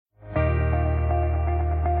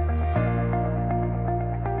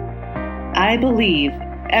I believe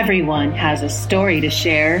everyone has a story to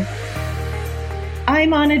share.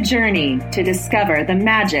 I'm on a journey to discover the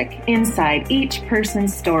magic inside each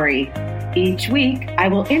person's story. Each week, I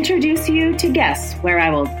will introduce you to guests where I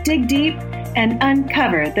will dig deep and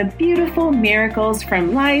uncover the beautiful miracles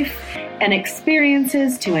from life and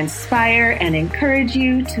experiences to inspire and encourage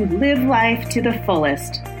you to live life to the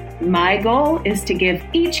fullest. My goal is to give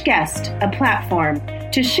each guest a platform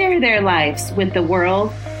to share their lives with the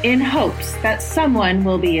world in hopes that someone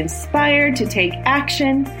will be inspired to take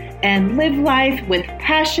action and live life with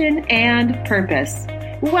passion and purpose.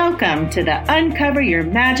 Welcome to the Uncover Your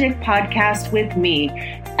Magic podcast with me,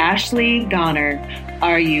 Ashley Goner.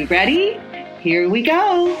 Are you ready? Here we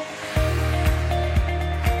go.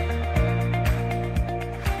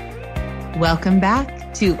 Welcome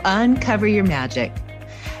back to Uncover Your Magic.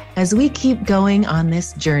 As we keep going on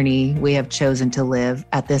this journey we have chosen to live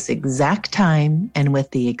at this exact time and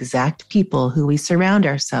with the exact people who we surround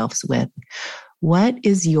ourselves with, what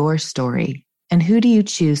is your story and who do you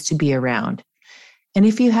choose to be around? And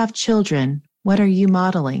if you have children, what are you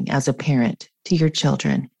modeling as a parent to your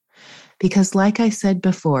children? Because like I said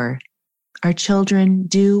before, our children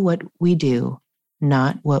do what we do,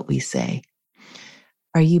 not what we say.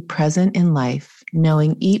 Are you present in life,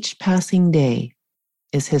 knowing each passing day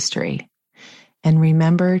is history? And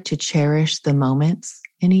remember to cherish the moments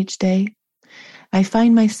in each day? I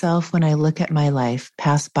find myself when I look at my life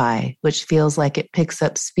pass by, which feels like it picks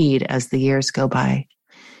up speed as the years go by,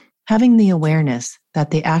 having the awareness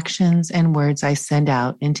that the actions and words I send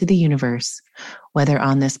out into the universe, whether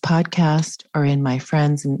on this podcast or in my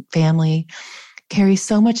friends and family, carry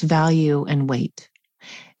so much value and weight.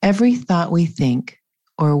 Every thought we think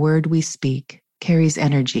or word we speak carries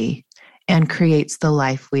energy and creates the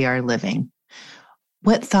life we are living.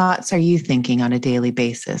 What thoughts are you thinking on a daily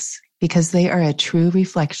basis? Because they are a true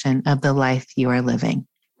reflection of the life you are living.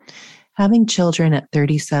 Having children at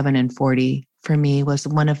 37 and 40 for me was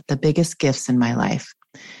one of the biggest gifts in my life.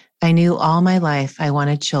 I knew all my life I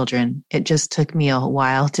wanted children. It just took me a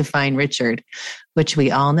while to find Richard, which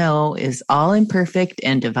we all know is all imperfect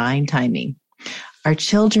and divine timing. Our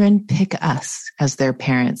children pick us as their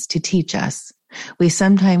parents to teach us. We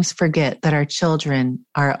sometimes forget that our children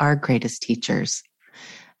are our greatest teachers.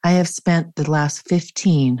 I have spent the last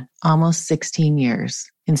 15, almost 16 years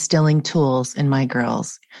instilling tools in my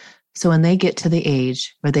girls. So when they get to the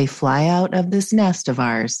age where they fly out of this nest of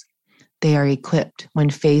ours, they are equipped when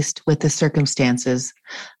faced with the circumstances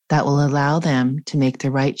that will allow them to make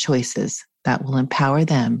the right choices that will empower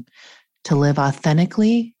them to live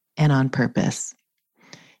authentically and on purpose.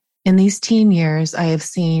 In these teen years, I have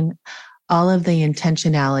seen all of the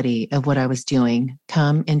intentionality of what I was doing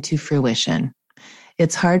come into fruition.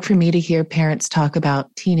 It's hard for me to hear parents talk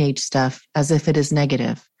about teenage stuff as if it is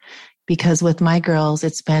negative, because with my girls,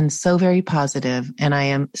 it's been so very positive, and I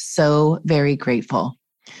am so very grateful.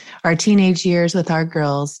 Our teenage years with our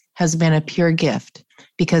girls has been a pure gift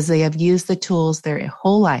because they have used the tools their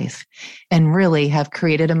whole life and really have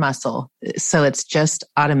created a muscle, so it's just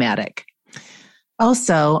automatic.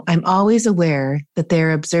 Also, I'm always aware that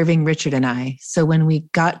they're observing Richard and I, so when we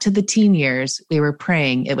got to the teen years, we were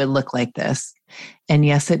praying it would look like this. And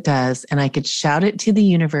yes, it does. And I could shout it to the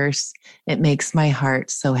universe. It makes my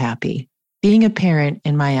heart so happy. Being a parent,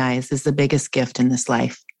 in my eyes, is the biggest gift in this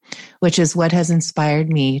life, which is what has inspired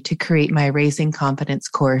me to create my Raising Confidence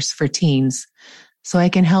course for teens, so I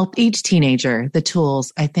can help each teenager the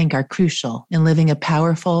tools I think are crucial in living a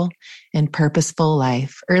powerful and purposeful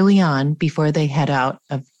life early on before they head out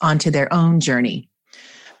onto their own journey.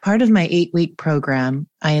 Part of my 8-week program,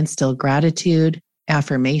 I instill gratitude,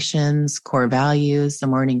 affirmations, core values, the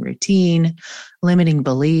morning routine, limiting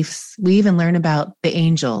beliefs. We even learn about the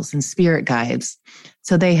angels and spirit guides,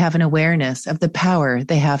 so they have an awareness of the power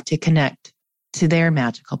they have to connect to their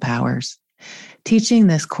magical powers. Teaching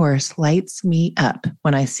this course lights me up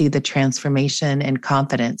when I see the transformation and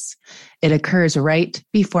confidence. It occurs right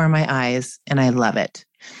before my eyes, and I love it.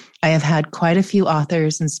 I have had quite a few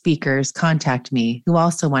authors and speakers contact me who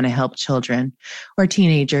also want to help children or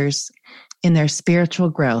teenagers in their spiritual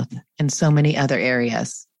growth and so many other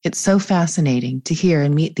areas. It's so fascinating to hear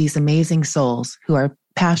and meet these amazing souls who are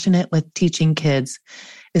passionate with teaching kids,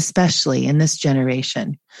 especially in this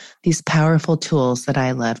generation, these powerful tools that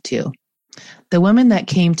I love too. The woman that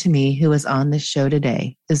came to me who is on this show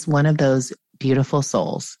today is one of those beautiful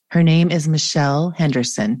souls. Her name is Michelle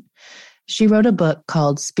Henderson. She wrote a book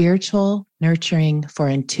called Spiritual Nurturing for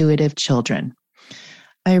Intuitive Children.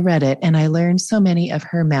 I read it and I learned so many of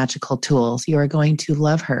her magical tools. You are going to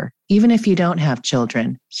love her, even if you don't have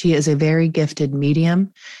children. She is a very gifted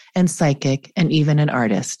medium and psychic and even an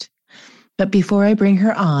artist. But before I bring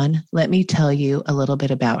her on, let me tell you a little bit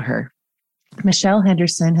about her. Michelle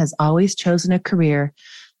Henderson has always chosen a career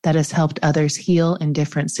that has helped others heal in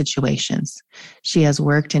different situations. She has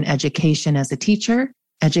worked in education as a teacher,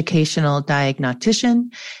 educational diagnostician,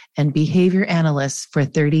 and behavior analyst for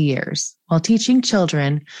 30 years. While teaching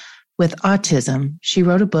children with autism, she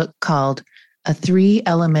wrote a book called A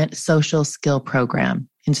 3-Element Social Skill Program: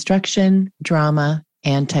 Instruction, Drama,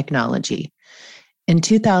 and Technology. In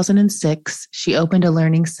 2006, she opened a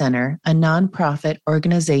learning center, a nonprofit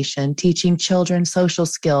organization teaching children social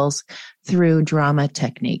skills through drama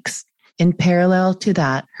techniques. In parallel to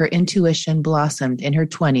that, her intuition blossomed in her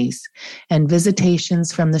 20s, and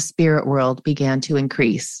visitations from the spirit world began to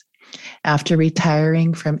increase. After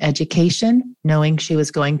retiring from education, knowing she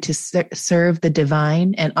was going to serve the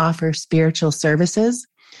divine and offer spiritual services,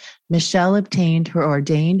 Michelle obtained her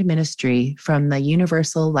ordained ministry from the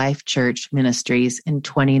Universal Life Church Ministries in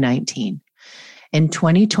 2019. In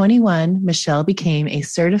 2021, Michelle became a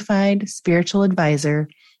certified spiritual advisor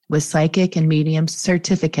with psychic and medium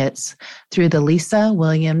certificates through the Lisa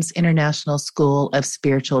Williams International School of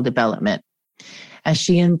Spiritual Development. As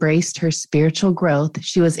she embraced her spiritual growth,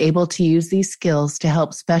 she was able to use these skills to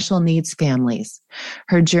help special needs families.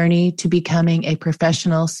 Her journey to becoming a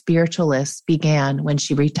professional spiritualist began when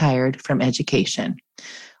she retired from education.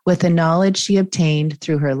 With the knowledge she obtained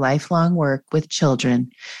through her lifelong work with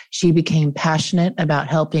children, she became passionate about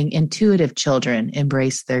helping intuitive children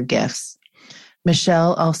embrace their gifts.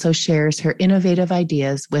 Michelle also shares her innovative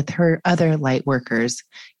ideas with her other light workers,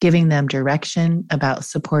 giving them direction about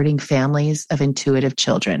supporting families of intuitive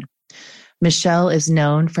children. Michelle is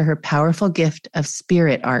known for her powerful gift of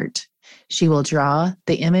spirit art. She will draw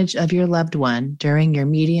the image of your loved one during your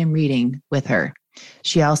medium reading with her.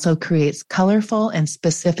 She also creates colorful and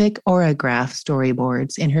specific aurograph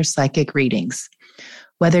storyboards in her psychic readings.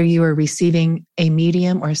 Whether you are receiving a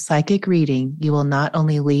medium or psychic reading, you will not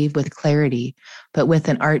only leave with clarity, but with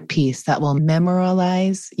an art piece that will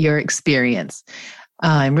memorialize your experience.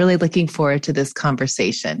 I'm really looking forward to this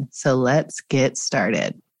conversation. So let's get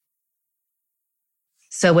started.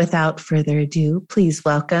 So without further ado, please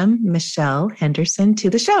welcome Michelle Henderson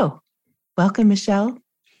to the show. Welcome, Michelle.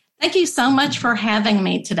 Thank you so much for having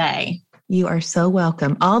me today. You are so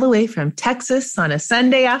welcome, all the way from Texas on a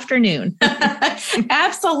Sunday afternoon.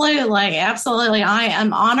 Absolutely. Absolutely. I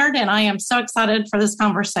am honored and I am so excited for this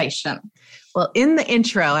conversation. Well, in the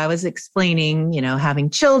intro, I was explaining, having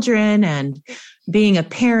children and being a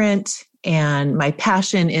parent, and my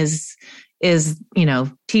passion is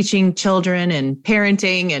teaching children and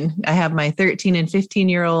parenting. And I have my 13 and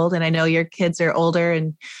 15-year-old, and I know your kids are older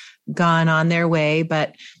and gone on their way.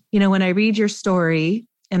 But, when I read your story,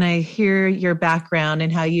 and I hear your background and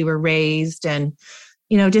how you were raised and,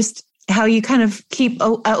 just how you kind of keep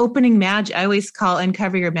opening magic. I always call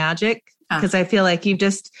uncover your magic because I feel like you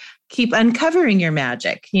just keep uncovering your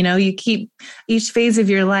magic. You keep each phase of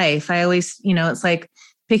your life. I always, it's like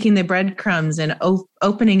picking the breadcrumbs and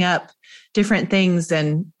opening up different things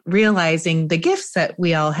and realizing the gifts that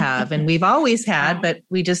we all have and we've always had, but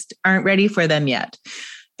we just aren't ready for them yet.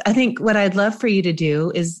 I think what I'd love for you to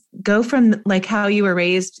do is go from like how you were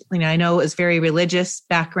raised. I know it was very religious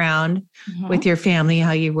background with your family,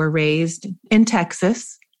 how you were raised in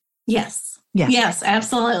Texas. Yes. Yes,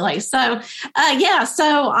 absolutely. So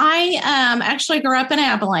I actually grew up in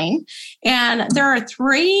Abilene, and there are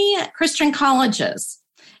 3 Christian colleges.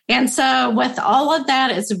 And so with all of that,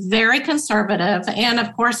 it's very conservative. And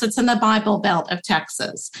of course, it's in the Bible Belt of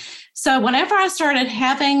Texas. So whenever I started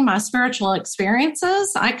having my spiritual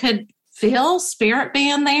experiences, I could feel spirit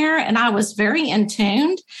being there, and I was very in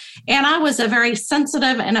tune, and I was a very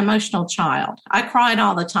sensitive and emotional child. I cried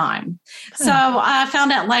all the time. So I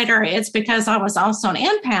found out later it's because I was also an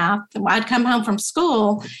empath. I'd come home from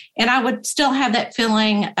school and I would still have that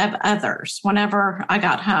feeling of others whenever I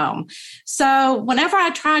got home. So whenever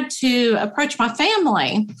I tried to approach my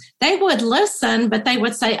family, they would listen, but they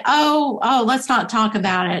would say, oh, let's not talk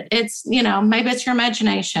about it. It's, maybe it's your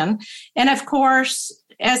imagination. And of course,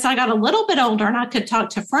 as I got a little bit older and I could talk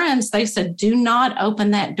to friends, they said, do not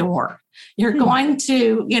open that door. You're going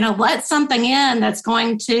to, let something in that's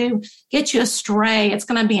going to get you astray. It's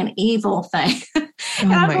going to be an evil thing.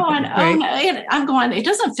 And I'm going, it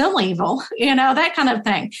doesn't feel evil, that kind of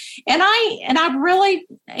thing. And I really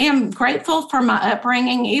am grateful for my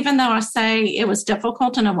upbringing, even though I say it was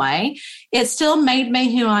difficult in a way, it still made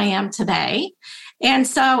me who I am today. And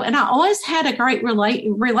I always had a great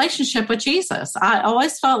relationship with Jesus. I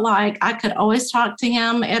always felt like I could always talk to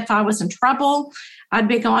him. If I was in trouble, I'd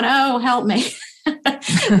be going, oh, help me.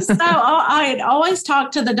 So I'd always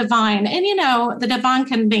talk to the divine. And, the divine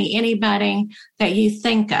can be anybody that you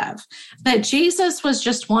think of. But Jesus was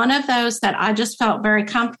just one of those that I just felt very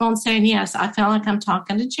comfortable in saying, yes, I feel like I'm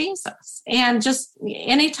talking to Jesus. And just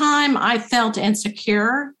anytime I felt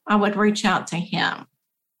insecure, I would reach out to him.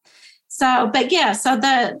 So, but yeah, so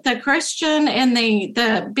the Christian and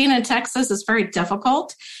the being in Texas is very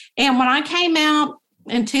difficult. And when I came out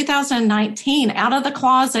in 2019, out of the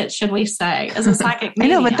closet, should we say, as a psychic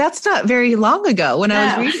medium. I know, but that's not very long ago when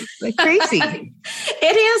I was reading. Like crazy.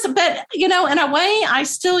 It is, but in a way, I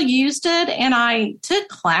still used it, and I took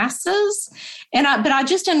classes, but I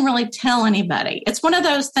just didn't really tell anybody. It's one of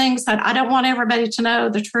those things that I don't want everybody to know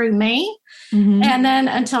the true me, and then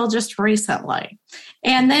until just recently.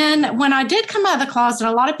 And then when I did come out of the closet,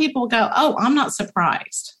 a lot of people go, "Oh, I'm not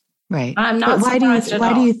surprised." Right. I'm not but surprised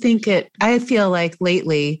why do you think it? I feel like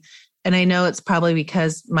lately, and I know it's probably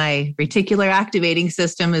because my reticular activating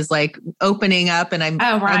system is like opening up, and I'm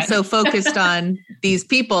so focused on these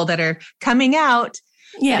people that are coming out.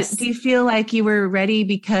 Yes. Do you feel like you were ready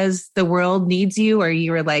because the world needs you, or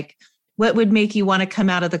you were like, what would make you want to come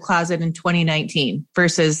out of the closet in 2019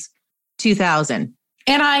 versus 2000?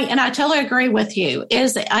 And I totally agree with you.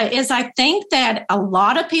 Is I think that a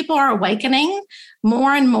lot of people are awakening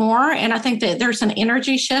more and more, and I think that there's an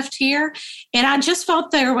energy shift here. And I just felt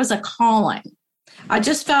there was a calling. I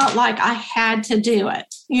just felt like I had to do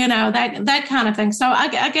it, that kind of thing. So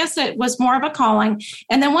I guess it was more of a calling.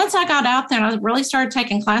 And then once I got out there, and I really started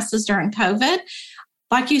taking classes during COVID.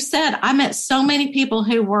 Like you said, I met so many people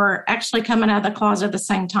who were actually coming out of the closet at the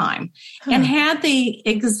same time and had the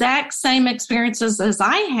exact same experiences as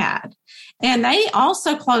I had. And they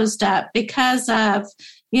also closed up because of,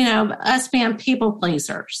 us being people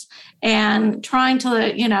pleasers and trying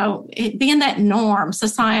to, be in that norm,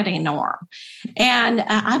 society norm. And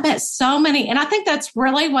I met so many, and I think that's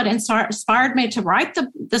really what inspired me to write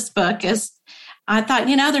this book is I thought,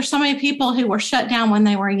 there's so many people who were shut down when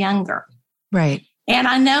they were younger. Right. And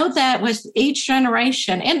I know that with each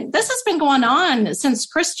generation, and this has been going on since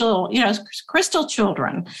crystal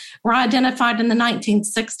children were identified in the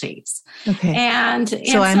 1960s. Okay. And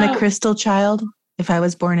so I'm a crystal child if I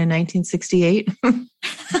was born in 1968.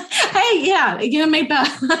 Hey, yeah, you and me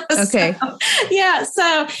both. Okay.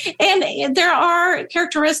 So, and there are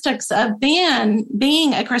characteristics of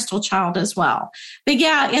being a crystal child as well. But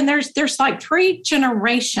yeah, and there's like 3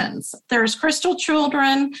 generations. There's crystal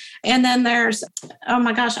children, and then there's, oh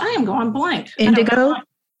my gosh, I am going blank. Indigo.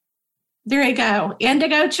 There you go.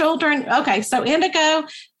 Indigo children. Okay. So indigo,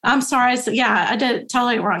 I'm sorry. So yeah, I did it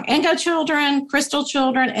totally wrong. Indigo children, crystal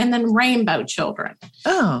children, and then rainbow children.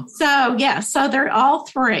 Oh. So yeah. So they're all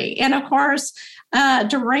 3. And of course,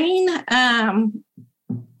 Doreen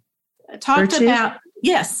talked Virtue? about,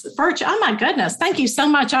 yes, Virtue. Oh my goodness. Thank you so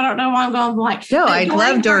much. I don't know why I'm going blank. No, I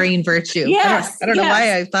love Doreen Virtue. Yes. I don't know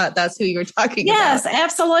why I thought that's who you were talking about. Yes,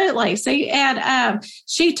 absolutely. So, and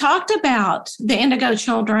she talked about the indigo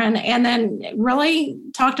children and then really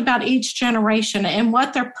talked about each generation and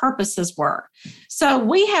what their purposes were. So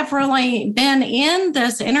we have really been in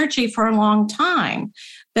this energy for a long time,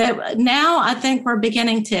 but now I think we're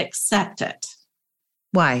beginning to accept it.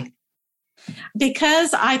 Why?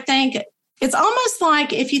 Because I think it's almost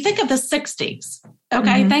like if you think of the 60s,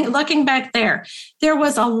 okay, looking back there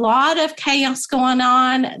was a lot of chaos going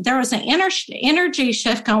on. There was an energy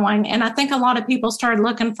shift going, and I think a lot of people started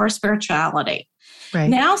looking for spirituality. Right.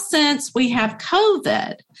 Now, since we have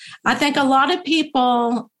COVID, I think a lot of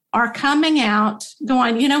people are coming out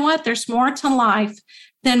going, you know what, there's more to life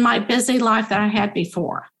than my busy life that I had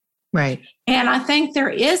before. Right. And I think there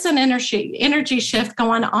is an energy shift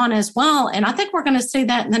going on as well. And I think we're going to see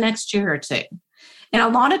that in the next year or 2. And a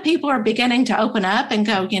lot of people are beginning to open up and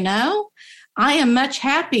go, I am much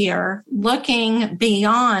happier looking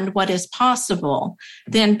beyond what is possible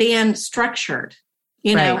than being structured,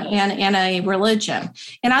 in a religion.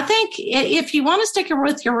 And I think if you want to stick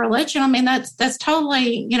with your religion, I mean, that's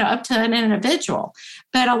totally, up to an individual.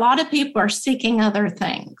 But a lot of people are seeking other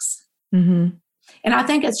things. Mm-hmm. And I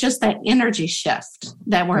think it's just that energy shift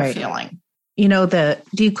that we're feeling. Do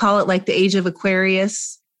you call it like the age of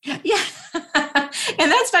Aquarius? Yeah.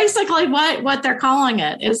 And that's basically what they're calling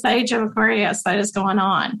it, is the age of Aquarius that is going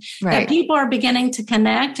on. Right. That people are beginning to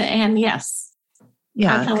connect. And yes,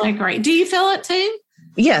 I totally agree. Do you feel it too?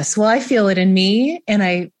 Yes. Well, I feel it in me. And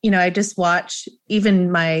I just watch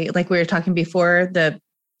even like we were talking before, the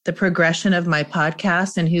progression of my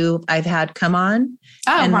podcast and who I've had come on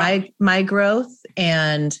my growth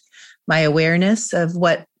and my awareness of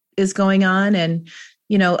what is going on. And,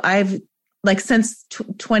 I've since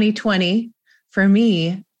 2020 for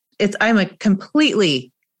me, I'm a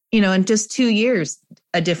completely, in just 2 years,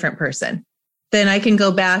 a different person. Then I can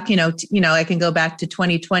go back, I can go back to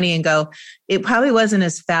 2020 and go, it probably wasn't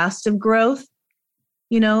as fast of growth,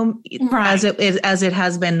 as it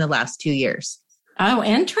has been the last 2 years. Oh,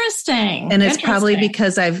 interesting. And it's probably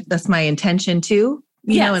because that's my intention too,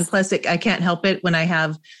 and plus I can't help it when I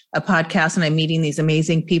have a podcast and I'm meeting these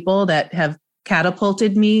amazing people that have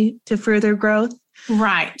catapulted me to further growth.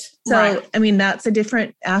 Right. So, I mean, that's a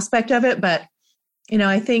different aspect of it, but,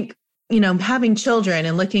 I think, having children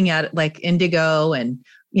and looking at it like indigo and,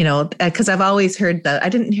 because I've always heard that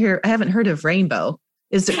I haven't heard of rainbow.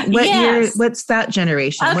 Year, what's that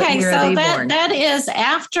generation? Okay, what year so are they born? That is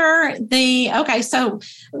after so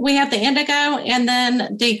we have the indigo, and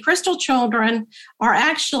then the crystal children are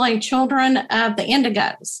actually children of the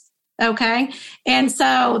indigos. Okay. And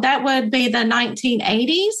so that would be the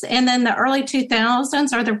 1980s, and then the early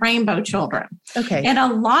 2000s are the rainbow children. Okay. And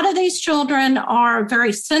a lot of these children are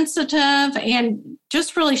very sensitive and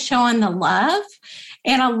just really showing the love.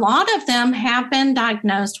 And a lot of them have been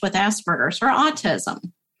diagnosed with Asperger's or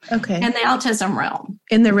autism. Okay. In the autism realm.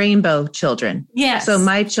 In the rainbow children. Yes. So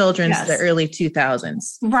my children's the early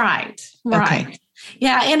 2000s. Right. Okay.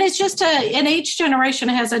 Yeah. And it's just and each generation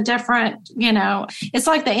has a different, it's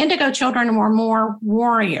like the indigo children were more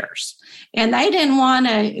warriors, and they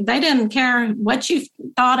didn't care what you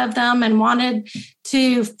thought of them and wanted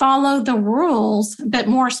to follow the rules, but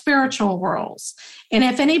more spiritual rules. And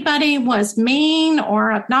if anybody was mean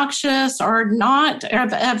or obnoxious or not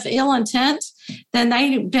of ill intent, then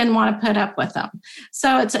they didn't want to put up with them.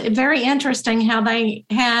 So it's very interesting how they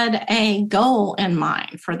had a goal in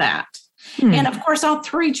mind for that. And of course, all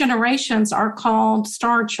three generations are called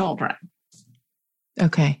star children.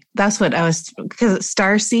 Okay. That's what I was, because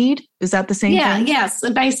star seed, is that the same thing? Yes,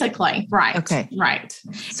 basically. Right. Okay. Right.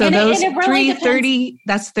 So and those it really 30,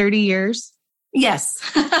 that's 30 years? Yes.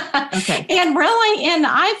 Okay. And really, and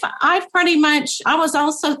I've pretty much, I was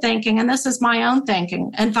also thinking, and this is my own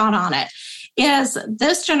thinking and thought on it, is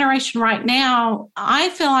this generation right now, I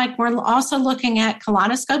feel like we're also looking at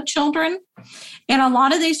kaleidoscope children. And a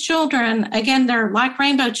lot of these children, again, they're like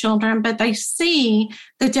rainbow children, but they see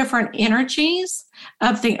the different energies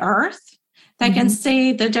of the earth. They can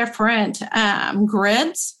see the different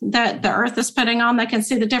grids that the earth is putting on. They can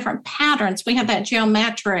see the different patterns. We have that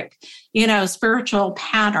geometric, spiritual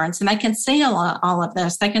patterns, and they can see all of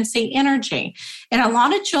this. They can see energy. And a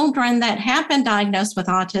lot of children that have been diagnosed with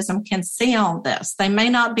autism can see all this. They may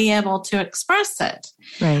not be able to express it.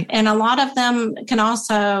 Right. And a lot of them can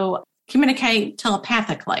also communicate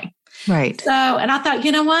telepathically. Right. So, and I thought,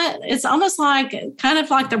 you know what? It's almost kind of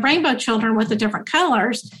like the rainbow children with the different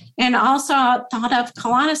colors. And also I thought of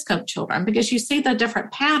kaleidoscope children, because you see the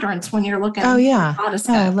different patterns when you're looking at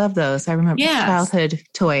kaleidoscope. Oh, I love those. I remember childhood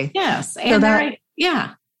toy. Yes. And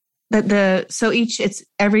so it's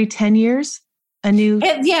every 10 years a new.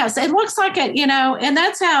 Yes. It looks like it, and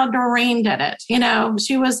that's how Doreen did it.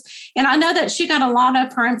 She was, and I know that she got a lot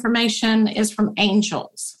of her information is from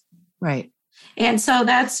angels. Right. And so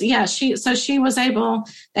she was able,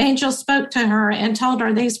 the angel spoke to her and told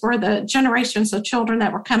her these were the generations of children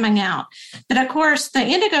that were coming out. But of course, the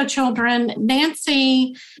indigo children,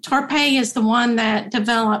 Nancy Torpey is the one that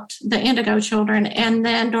developed the indigo children. And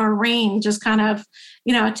then Doreen just kind of,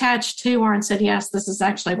 attached to her and said, yes, this is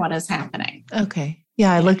actually what is happening. Okay.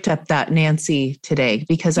 Yeah. I looked up that Nancy today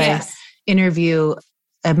because I interview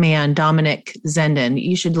a man, Dominic Zenden.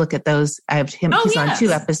 You should look at those. I have him. He's on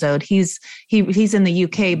 2 episodes. He's in the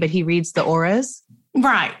UK, but he reads the auras.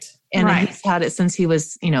 Right. And he's had it since he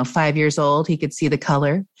was, 5 years old. He could see the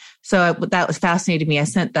color. So that was fascinating to me. I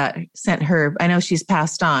sent her. I know she's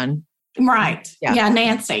passed on. Right. Yeah.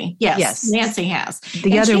 Nancy. Yes. Nancy has.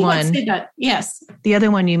 The other one. Yes. The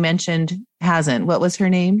other one you mentioned hasn't. What was her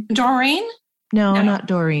name? Doreen? No, not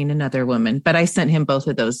Doreen, another woman. But I sent him both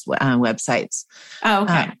of those websites. Oh,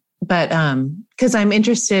 okay. But because I'm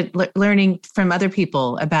interested learning from other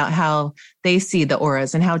people about how they see the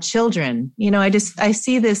auras and how children, I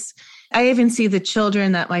see this. I even see the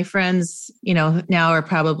children that my friends, now are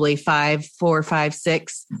probably 5, 4, 5,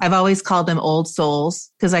 6. I've always called them old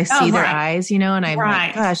souls because I see their eyes, and I'm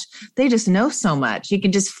like, gosh, they just know so much. You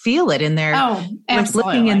can just feel it in their,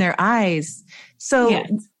 looking in their eyes. So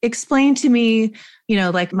explain to me,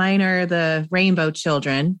 like mine are the rainbow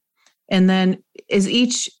children. And then is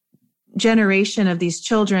each generation of these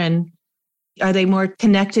children, are they more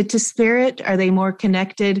connected to spirit? Are they more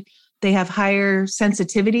connected? They have higher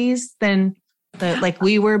sensitivities than like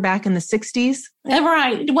we were back in the 60s?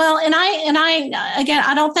 Right. Well, and I, again,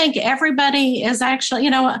 I don't think everybody is actually,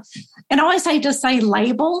 and I always hate to say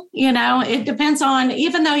label, it depends on,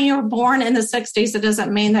 even though you were born in the 60s, it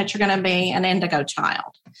doesn't mean that you're going to be an indigo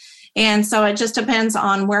child. And so it just depends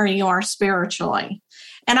on where you are spiritually.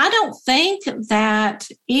 And I don't think that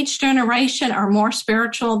each generation are more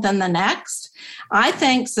spiritual than the next. I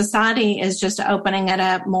think society is just opening it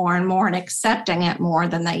up more and more and accepting it more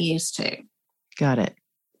than they used to. Got it.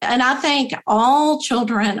 And I think all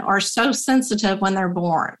children are so sensitive when they're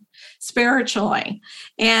born spiritually.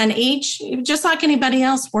 And each, just like anybody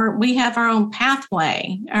else, we have our own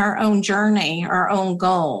pathway, our own journey, our own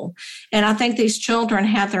goal. And I think these children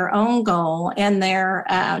have their own goal and their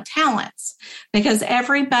talents, because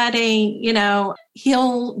everybody,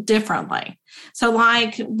 heal differently. So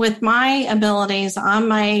like with my abilities, I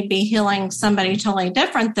may be healing somebody totally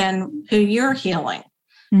different than who you're healing.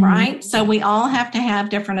 Mm-hmm. Right. So we all have to have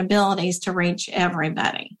different abilities to reach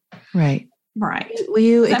everybody. Right. Right. Will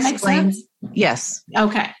you Does that explain? Make sense? Yes.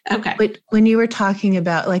 Okay. But when you were talking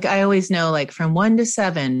about, like, I always know, like from 1 to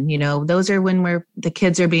 7, those are when the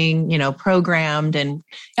kids are being, programmed and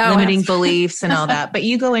limiting beliefs and all that. But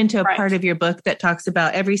you go into a part of your book that talks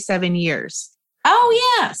about every 7 years.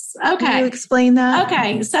 Oh, yes. Okay. Can you explain that?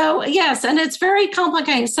 Okay. So, yes. And it's very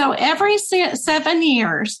complicated. So every 7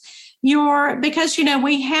 years, because,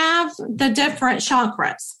 we have the different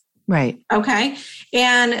chakras. Right. Okay.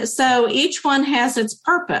 And so each one has its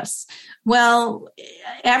purpose. Well,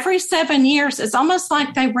 every 7 years, it's almost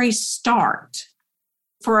like they restart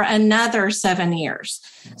for another 7 years.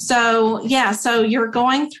 So, so you're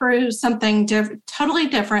going through something totally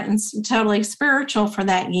different and totally spiritual for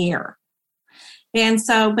that year. And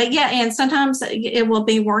so, and sometimes it will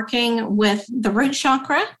be working with the root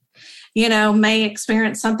chakra. May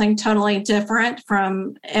experience something totally different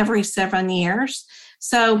from every 7 years.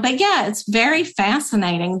 So, it's very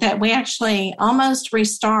fascinating that we actually almost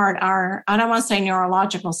restart our, I don't want to say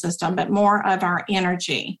neurological system, but more of our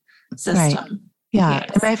energy system. Right. Yeah. Yes.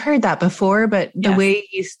 And I've heard that before, but the way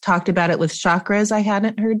you talked about it with chakras, I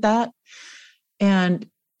hadn't heard that. And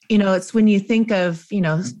it's when you think of,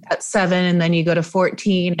 at 7 and then you go to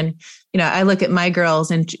 14 and, I look at my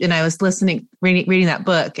girls and I was reading that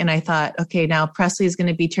book and I thought, okay, now Presley's going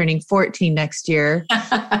to be turning 14 next year.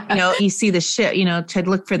 You see the shift, to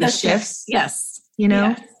look for the shifts. Yes.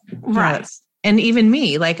 Yes. Right. Yes. And even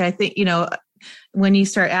me, like, I think, when you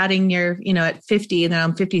start adding your, at 50 and then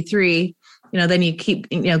I'm 53, then you keep,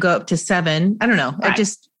 go up to 7. I don't know.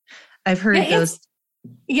 Right. I've heard those.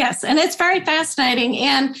 Yes. And it's very fascinating.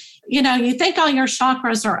 And, you think all your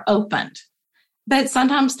chakras are opened, but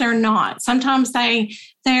sometimes they're not. Sometimes they're,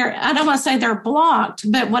 I don't want to say they're blocked,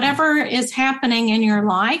 but whatever is happening in your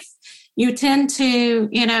life, you tend to,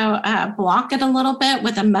 block it a little bit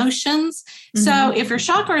with emotions. Mm-hmm. So if your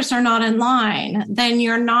chakras are not in line, then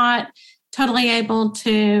you're not totally able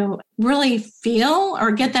to really feel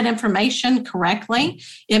or get that information correctly.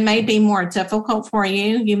 It may be more difficult for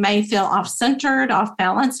you. You may feel off-centered,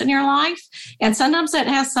 off-balance in your life. And sometimes it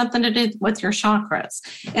has something to do with your chakras.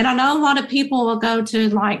 And I know a lot of people will go to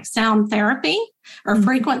like sound therapy or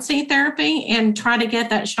frequency therapy and try to get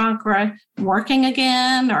that chakra working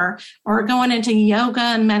again, or going into yoga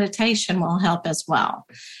and meditation will help as well.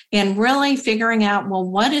 And really figuring out, well,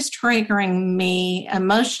 what is triggering me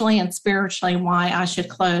emotionally and spiritually, why I should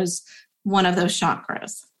close one of those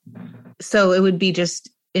chakras. So it would be just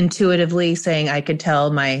intuitively saying, I could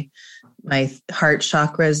tell my heart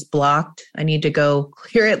chakra is blocked. I need to go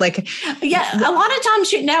clear it. Like, yeah, a lot of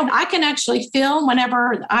times, I can actually feel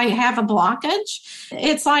whenever I have a blockage.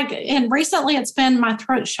 It's like, and recently it's been my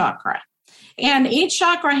throat chakra. And each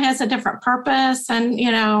chakra has a different purpose. And,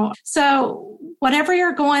 so whatever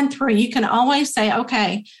you're going through, you can always say,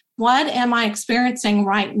 okay, what am I experiencing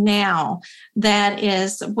right now?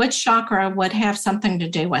 Which chakra would have something to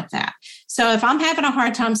do with that? So if I'm having a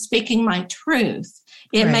hard time speaking my truth,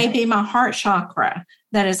 it may be my heart chakra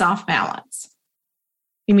that is off balance.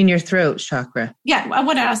 You mean your throat chakra? Yeah.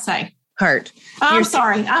 What did I say? Heart. I'm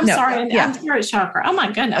sorry. I'm throat chakra. Oh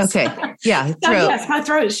my goodness. Okay. Yeah. So yes, my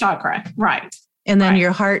throat chakra. Right. And then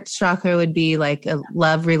your heart chakra would be like a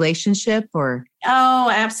love relationship, or? Oh,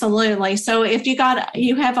 absolutely. So if you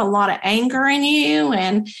have a lot of anger in you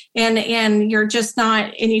and you're just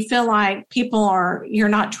not, and you feel like you're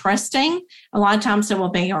not trusting, a lot of times it will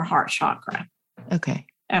be your heart chakra. Okay.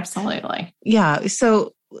 Absolutely. Yeah.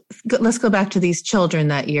 So let's go back to these children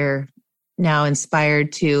that you're now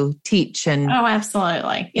inspired to teach and. Oh,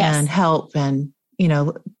 absolutely. Yes. And help and,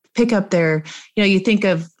 pick up their, you think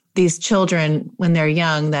of these children when they're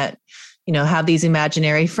young that, have these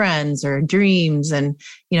imaginary friends or dreams. And,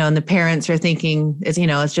 and the parents are thinking,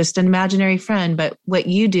 it's just an imaginary friend. But what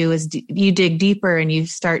you do is you dig deeper and you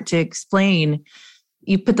start to explain,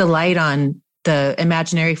 you put the light on the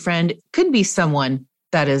imaginary friend. Could be someone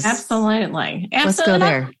that is. Absolutely. Let's go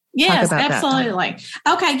there. Yes, absolutely.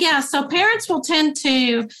 Okay. Yeah. So parents will tend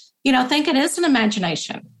to, think it is an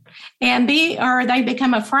imagination and they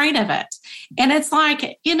become afraid of it. And it's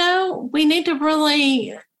like, we need to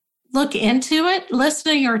really look into it,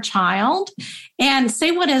 listen to your child and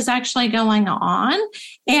see what is actually going on.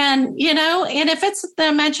 And, and if it's the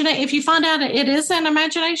imagination, if you find out it is an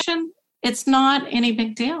imagination, it's not any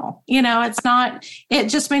big deal. It's not, it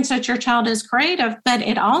just means that your child is creative, but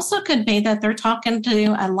it also could be that they're talking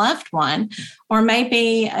to a loved one or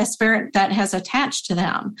maybe a spirit that has attached to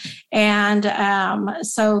them. And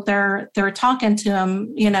so they're talking to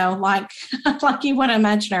them, like you would an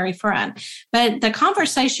imaginary friend. But the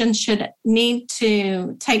conversation should need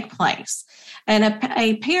to take place. And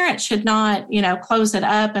a parent should not, close it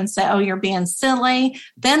up and say, oh, you're being silly.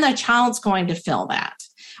 Then the child's going to feel that.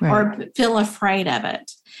 Right. Or feel afraid of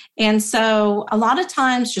it. And so a lot of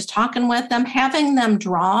times just talking with them, having them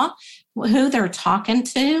draw who they're talking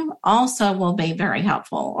to also will be very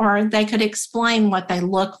helpful. Or they could explain what they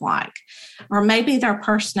look like, or maybe their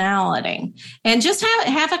personality. And just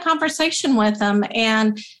have a conversation with them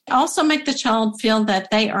and also make the child feel that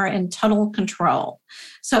they are in total control.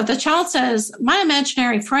 So if the child says, my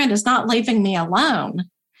imaginary friend is not leaving me alone,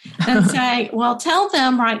 and say, well, tell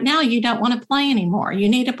them right now you don't want to play anymore. You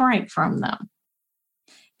need a break from them.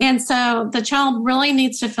 And so the child really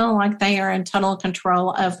needs to feel like they are in total control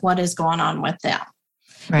of what is going on with them.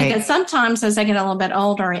 Right. Because sometimes as they get a little bit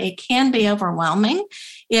older, it can be overwhelming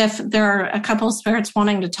if there are a couple of spirits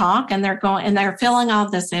wanting to talk and they're feeling all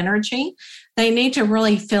this energy. They need to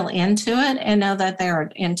really feel into it and know that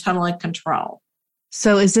they're in total control.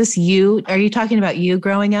 So is this you? Are you talking about you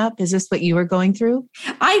growing up? Is this what you were going through?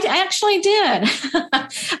 I actually did.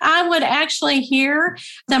 I would actually hear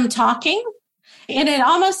them talking. And it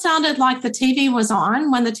almost sounded like the TV was on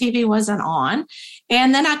when the TV wasn't on.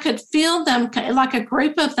 And then I could feel them, like a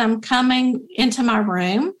group of them coming into my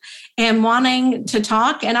room and wanting to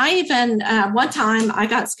talk. And I even, one time I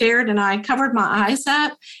got scared and I covered my eyes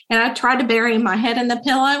up and I tried to bury my head in the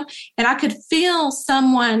pillow and I could feel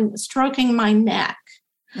someone stroking my neck.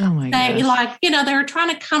 Oh my gosh. Like, they were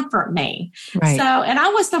trying to comfort me. Right. So, and I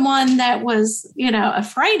was the one that was,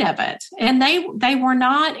 afraid of it. And they were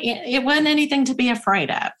not, it wasn't anything to be afraid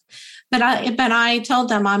of. But I told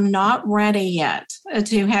them I'm not ready yet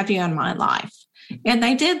to have you in my life. And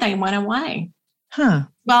they did. They went away. Huh.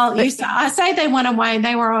 Well, I say they went away.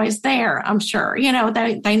 They were always there, I'm sure.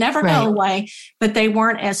 They never go away, but they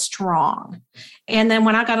weren't as strong. And then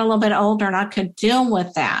when I got a little bit older and I could deal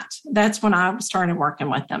with that, that's when I started working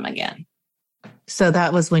with them again. So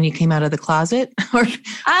that was when you came out of the closet?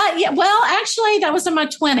 Yeah, well, actually, that was in my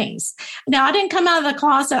 20s. Now, I didn't come out of the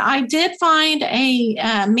closet. I did find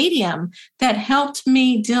a medium that helped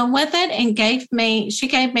me deal with it and she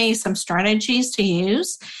gave me some strategies to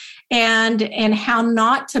use and how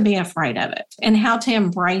not to be afraid of it and how to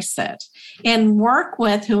embrace it and work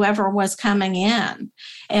with whoever was coming in.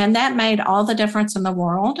 And that made all the difference in the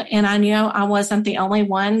world. And I knew I wasn't the only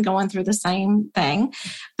one going through the same thing.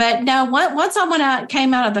 But no, once I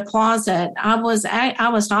came out of the closet, I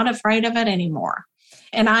was not afraid of it anymore.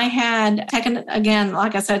 And I had taken, again,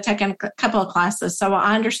 like I said, taken a couple of classes. So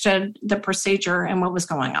I understood the procedure and what was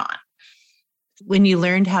going on. When you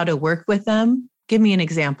learned how to work with them, give me an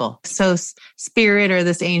example. So spirit or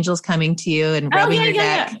this angel's coming to you and rubbing your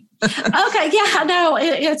neck. Okay. Yeah, no,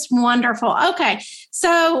 it's wonderful. Okay.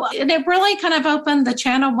 So it really kind of opened the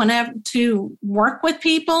channel to work with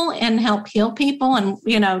people and help heal people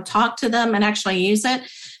and, talk to them and actually use it.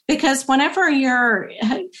 Because whenever you're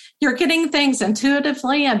getting things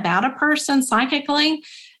intuitively about a person psychically,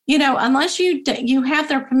 unless you have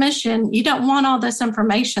their permission, you don't want all this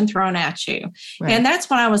information thrown at you. Right. And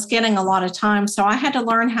that's what I was getting a lot of times. So I had to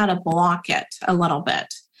learn how to block it a little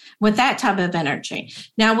bit with that type of energy.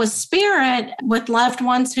 Now with spirit, with loved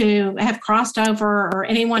ones who have crossed over or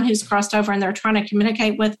anyone who's crossed over and they're trying to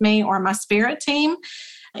communicate with me or my spirit team,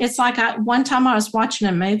 it's like one time I was watching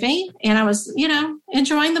a movie and I was,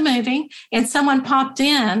 enjoying the movie and someone popped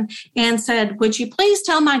in and said, would you please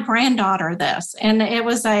tell my granddaughter this? And it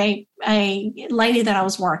was a a lady that I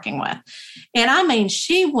was working with. And I mean,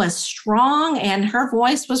 she was strong and her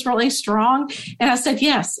voice was really strong. And I said,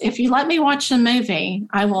 yes, if you let me watch the movie,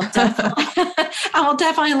 I will definitely, I will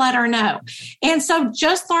definitely let her know. And so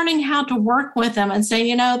just learning how to work with them and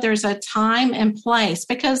say, there's a time and place,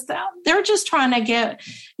 because they're just trying to get,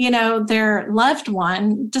 their loved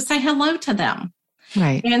one to say hello to them.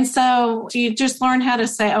 Right. And so you just learn how to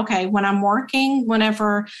say, okay, when I'm working,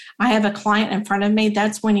 whenever I have a client in front of me,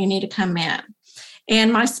 that's when you need to come in.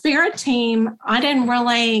 And my spirit team, I didn't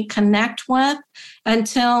really connect with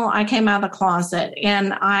until I came out of the closet,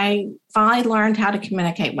 and I finally learned how to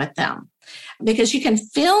communicate with them, because you can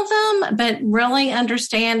feel them, but really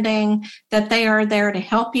understanding that they are there to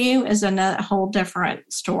help you is a whole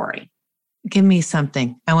different story. Give me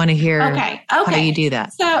something. I want to hear how you do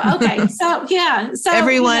that. So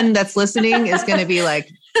everyone that's listening is going to be like,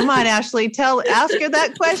 come on, Ashley, ask her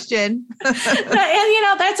that question.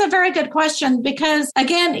 And, that's a very good question, because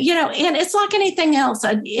again, and it's like anything else.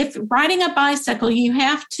 If riding a bicycle, you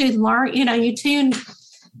have to learn, you tune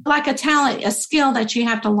like a talent, a skill that you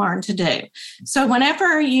have to learn to do. So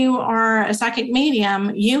whenever you are a psychic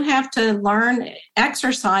medium, you have to learn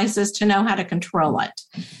exercises to know how to control it.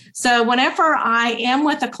 So whenever I am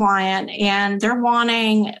with a client and they're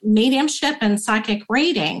wanting mediumship and psychic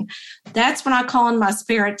reading, that's when I call in my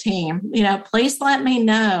spirit team. Please let me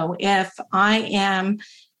know if I am,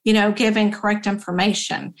 giving correct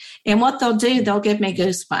information. And what they'll do, they'll give me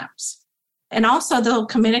goosebumps. And also they'll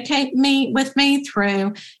communicate with me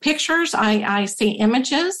through pictures. I see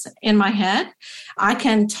images in my head. I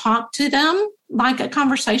can talk to them like a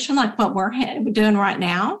conversation, like what we're doing right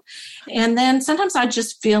now. And then sometimes I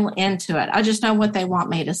just feel into it. I just know what they want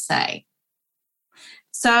me to say.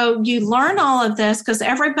 So you learn all of this because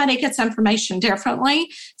everybody gets information differently.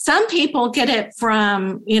 Some people get it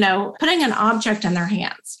from, putting an object in their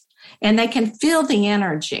hands, and they can feel the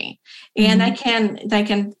energy, and they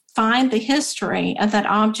can find the history of that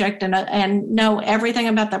object and know everything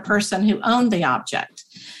about the person who owned the object.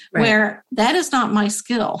 Right. Where that is not my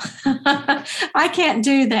skill. I can't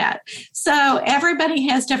do that. So everybody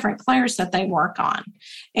has different clairs that they work on.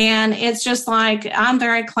 And it's just like, I'm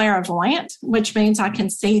very clairvoyant, which means I can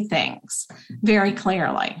see things very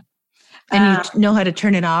clearly. And you know how to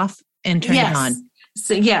turn it off and turn it on.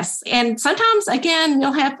 So, yes. And sometimes, again,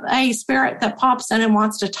 you'll have a spirit that pops in and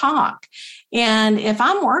wants to talk. And if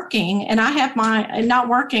I'm working and I have not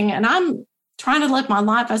working and I'm trying to live my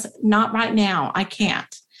life, I said, not right now, I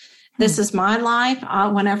can't. This is my life.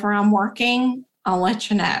 Whenever I'm working, I'll let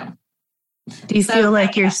you know. Do you feel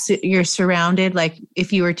like you're surrounded? Like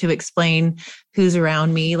if you were to explain who's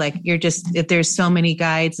around me, like if there's so many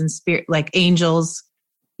guides and spirit, like angels,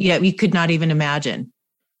 you could not even imagine.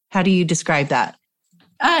 How do you describe that?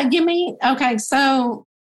 Okay. So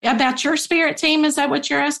about your spirit team, is that what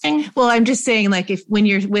you're asking? Well, I'm just saying, like, when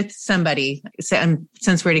you're with somebody,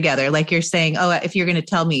 since we're together, like you're saying, if you're going to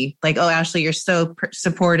tell me, like, Ashley, you're so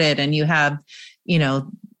supported and you have,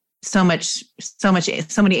 so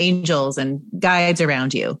many angels and guides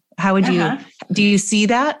around you. How would do you see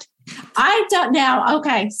that? I don't know.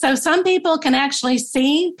 Okay. So some people can actually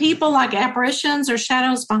see people like apparitions or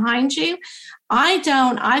shadows behind you. I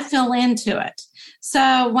don't. I feel into it.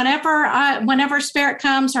 So whenever spirit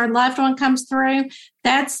comes or loved one comes through,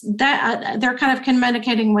 they're kind of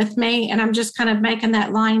communicating with me, and I'm just kind of making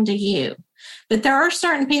that line to you. But there are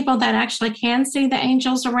certain people that actually can see the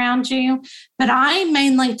angels around you, but I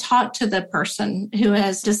mainly talk to the person who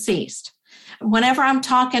is deceased. Whenever I'm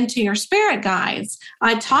talking to your spirit guides,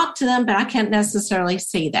 I talk to them, but I can't necessarily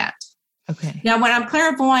see that. Okay. Now, when I'm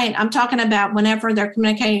clairvoyant, I'm talking about whenever they're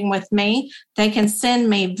communicating with me, they can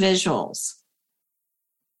send me visuals.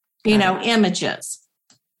 Images.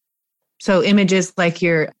 So images like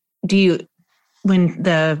when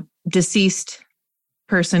the deceased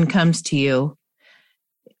person comes to you,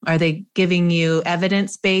 are they giving you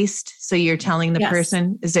evidence-based? So you're telling the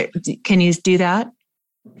person, can you do that?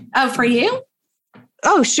 Oh, for you?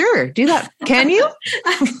 Oh, sure. Do that. Can you?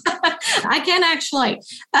 I can actually.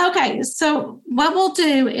 Okay. So what we'll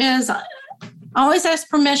do is always ask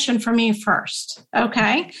permission from you first.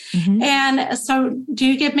 Okay. Mm-hmm. And so do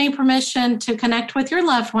you give me permission to connect with your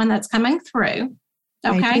loved one that's coming through?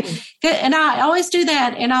 Okay. Good. And I always do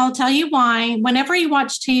that. And I'll tell you why. Whenever you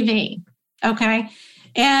watch TV, okay,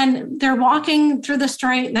 and they're walking through the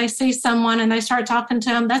street and they see someone and they start talking to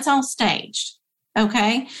them, that's all staged.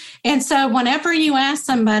 Okay. And so whenever you ask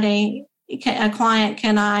somebody, a client,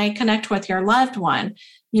 can I connect with your loved one?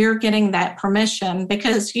 you're getting that permission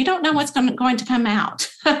because you don't know what's going to come out.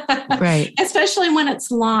 Right. Especially when it's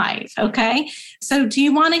live. Okay. So do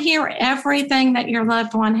you want to hear everything that your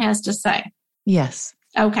loved one has to say? Yes.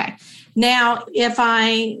 Okay. Now, if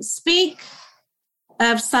I speak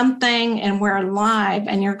of something and we're live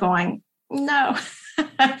and you're going, no,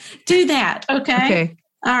 do that. Okay.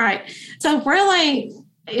 All right. So really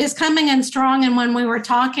is coming in strong. And when we were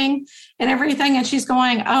talking and everything, and she's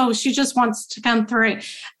going, oh, she just wants to come through.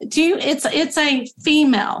 It's a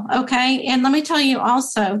female. Okay. And let me tell you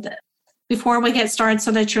also that before we get started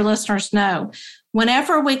so that your listeners know,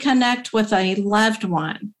 whenever we connect with a loved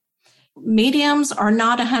one, mediums are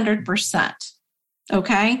not 100%.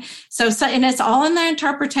 Okay. So, and it's all in the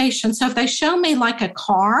interpretation. So if they show me like a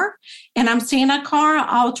car and I'm seeing a car,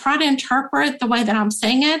 I'll try to interpret the way that I'm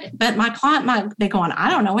seeing it. But my client might be going, I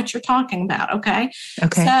don't know what you're talking about. Okay.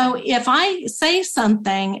 Okay. So if I say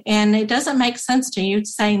something and it doesn't make sense to you,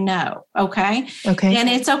 say no. Okay. Okay. And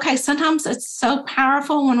it's okay. Sometimes it's so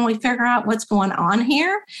powerful when we figure out what's going on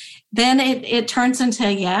here, then it turns into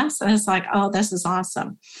a yes. And it's like, oh, this is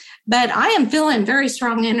awesome. But I am feeling very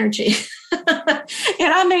strong energy.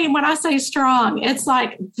 And I mean, when I say strong, it's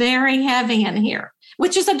like very heavy in here,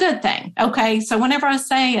 which is a good thing. Okay. So whenever I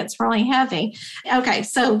say it's really heavy. Okay.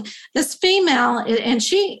 So this female, and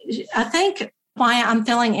I think why I'm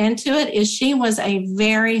feeling into it is she was a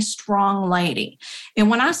very strong lady. And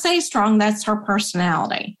when I say strong, that's her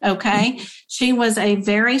personality. Okay. Mm-hmm. She was a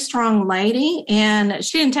very strong lady and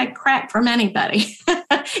she didn't take crap from anybody.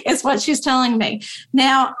 Is what she's telling me.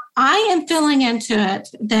 Now, I am feeling into it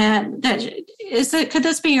could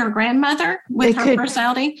this be your grandmother with her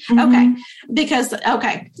personality? Mm-hmm. Okay. Because,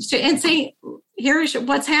 and see, here's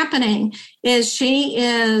what's happening is she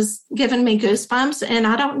is giving me goosebumps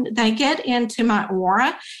and they get into my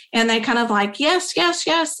aura and they kind of like, yes,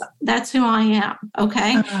 that's who I am.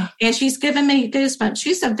 Okay. Uh-huh. And she's giving me goosebumps.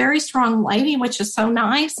 She's a very strong lady, which is so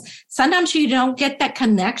nice. Sometimes you don't get that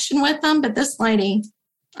connection with them, but this lady,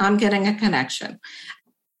 I'm getting a connection.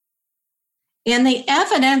 And the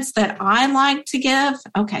evidence that I like to give,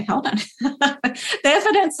 okay, hold on. The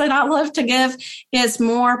evidence that I love to give is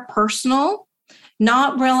more personal,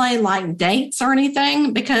 not really like dates or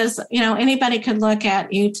anything, because, anybody could look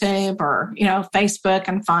at YouTube or, Facebook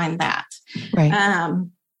and find that. Right.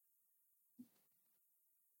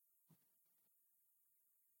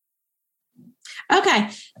 Okay.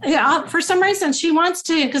 Yeah, for some reason, she wants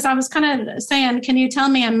to, because I was kind of saying, can you tell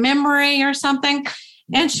me a memory or something?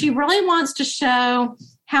 And she really wants to show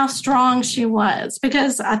how strong she was,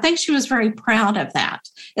 because I think she was very proud of that,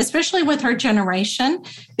 especially with her generation,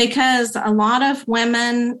 because a lot of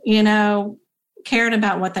women, cared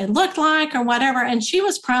about what they looked like or whatever. And she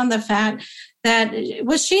was proud of the fact that,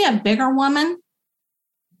 was she a bigger woman?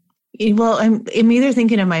 Well, I'm either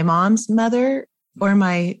thinking of my mom's mother or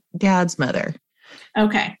my dad's mother.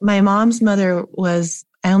 Okay. My mom's mother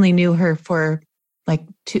I only knew her for like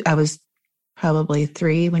I was probably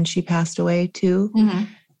 3 when she passed away, 2. Mm-hmm.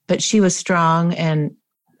 But she was strong and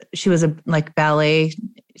she was like ballet.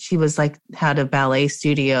 She was like had a ballet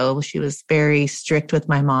studio. She was very strict with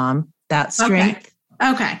my mom. That strength.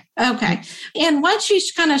 Okay. And what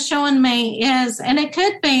she's kind of showing me is, and it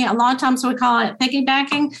could be, a lot of times we call it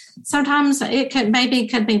piggybacking. Sometimes it could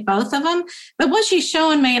be both of them. But what she's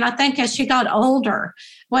showing me, and I think as she got older,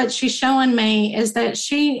 what she's showing me is that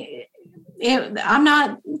I'm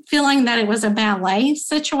not feeling that it was a ballet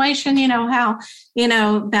situation. You know how,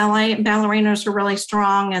 ballerinas are really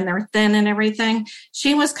strong and they're thin and everything.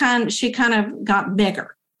 She kind of got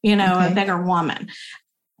bigger, a bigger woman.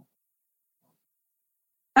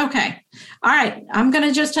 Okay. All right. I'm going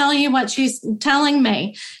to just tell you what she's telling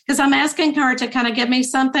me, because I'm asking her to kind of give me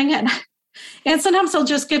something. And sometimes she'll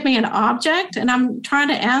just give me an object and I'm trying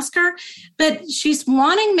to ask her, but she's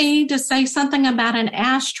wanting me to say something about an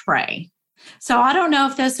ashtray. So I don't know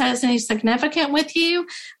if this has any significance with you,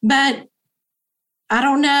 but I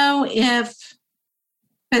don't know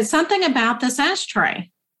but something about this ashtray.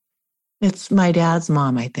 It's my dad's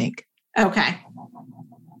mom, I think. Okay.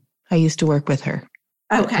 I used to work with her.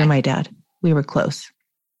 Okay. For my dad. We were close.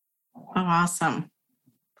 Oh, awesome.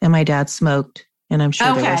 And my dad smoked, and I'm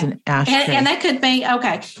sure there was an ashtray. And that could be,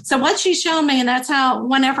 okay. So what she's showing me, and that's how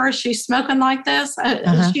whenever she's smoking like this,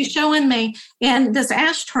 she's showing me, and this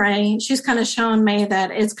ashtray, she's kind of showing me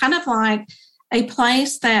that it's kind of like a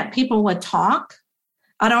place that people would talk.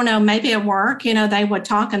 I don't know, maybe at work, they would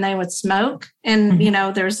talk and they would smoke. And,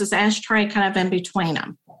 there's this ashtray kind of in between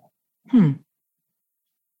them.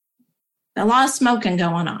 A lot of smoking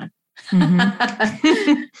going on.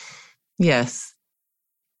 Mm-hmm. Yes.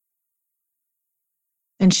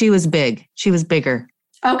 And she was big. She was bigger.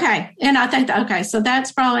 Okay. And I think, okay, so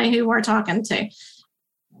that's probably who we're talking to.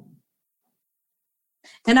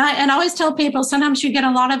 And I always tell people, sometimes you get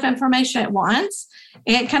a lot of information at once.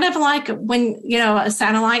 And kind of like when, a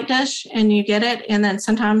satellite dish and you get it, and then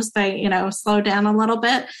sometimes they, slow down a little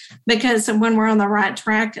bit, because when we're on the right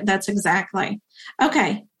track, that's exactly.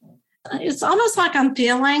 Okay. It's almost like I'm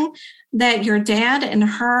feeling that your dad and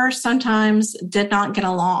her sometimes did not get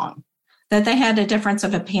along, that they had a difference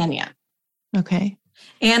of opinion. Okay.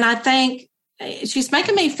 And I think she's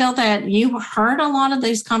making me feel that you heard a lot of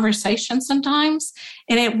these conversations sometimes,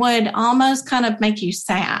 and it would almost kind of make you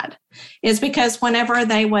sad. Is because whenever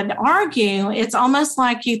they would argue, it's almost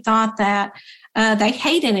like you thought that they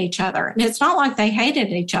hated each other. And it's not like they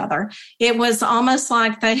hated each other. It was almost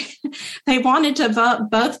like they wanted to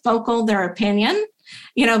both vocal their opinion,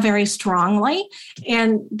 very strongly.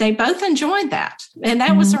 And they both enjoyed that. And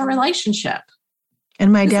that was their relationship.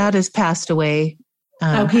 And my dad has passed away.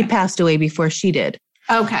 He passed away before she did.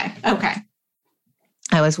 Okay.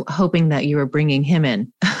 I was hoping that you were bringing him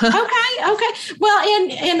in. Okay.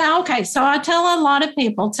 Well, okay. So I tell a lot of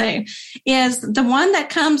people too, is the one that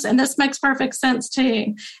comes, and this makes perfect sense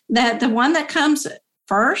too, that the one that comes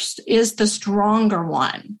first is the stronger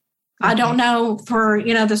one. Okay. I don't know for,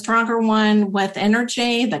 the stronger one with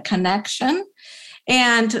energy, the connection.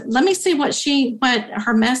 And let me see what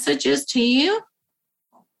her message is to you.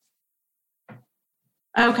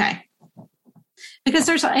 Okay. Because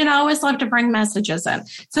I always love to bring messages in.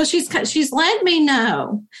 So she's let me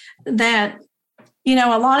know that,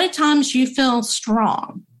 a lot of times you feel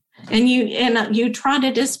strong and you try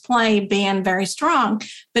to display being very strong,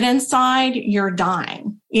 but inside you're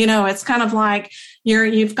dying. It's kind of like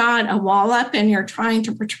you've got a wall up and you're trying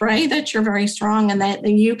to portray that you're very strong and that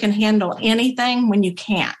you can handle anything when you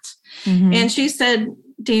can't. Mm-hmm. And she said,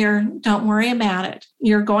 dear, don't worry about it.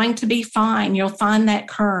 You're going to be fine. You'll find that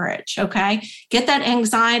courage. Okay. Get that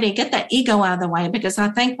anxiety, get that ego out of the way, because I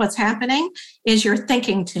think what's happening is you're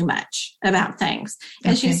thinking too much about things.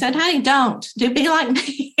 And she said, hey, don't be like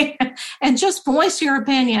me and just voice your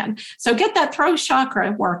opinion. So get that throat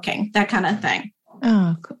chakra working, that kind of thing.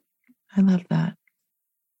 Oh, cool. I love that.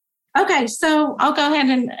 Okay. So I'll go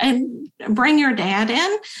ahead and bring your dad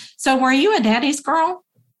in. So were you a daddy's girl?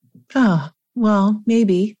 Oh, well,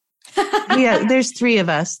 maybe. Yeah, there's 3 of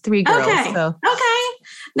us, 3 girls. Okay. So. Okay.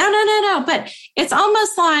 No. But it's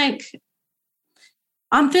almost like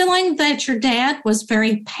I'm feeling that your dad was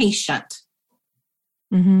very patient.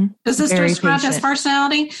 Mm-hmm. Does this describe his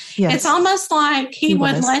personality? Yes. It's almost like he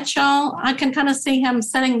would let y'all, I can kind of see him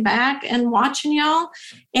sitting back and watching y'all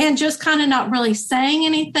and just kind of not really saying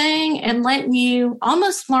anything and letting you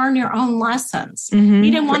almost learn your own lessons. Mm-hmm.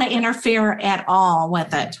 He didn't want to interfere at all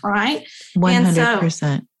with it, right?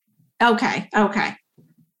 100%. Okay.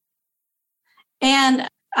 And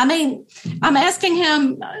I mean, I'm asking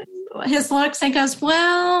him his looks, and he goes,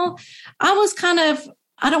 well, I was kind of,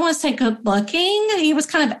 I don't want to say good looking. He was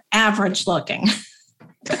kind of average looking.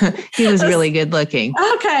 He was really good looking.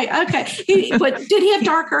 Okay. But did he have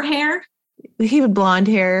darker hair? He had blonde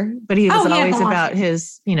hair, but he was always about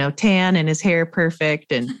his, tan and his hair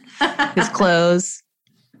perfect and his clothes.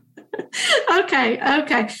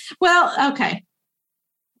 Okay. Well, okay.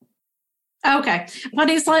 What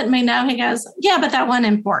he's letting me know, he goes, yeah, but that wasn't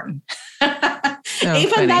important.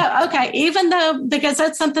 Even though, because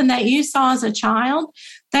that's something that you saw as a child,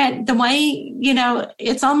 that the way,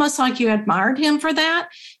 it's almost like you admired him for that.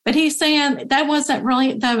 But he's saying that wasn't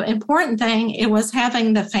really the important thing. It was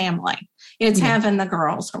having the family. It's having the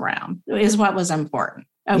girls around is what was important.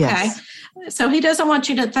 Okay. Yes. So he doesn't want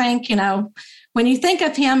you to think, when you think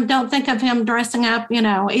of him, don't think of him dressing up,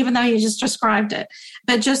 even though you just described it,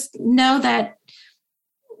 but just know that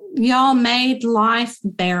y'all made life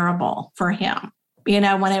bearable for him,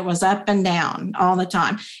 when it was up and down all the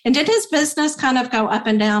time. And did his business kind of go up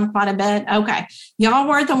and down quite a bit? Okay. Y'all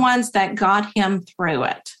were the ones that got him through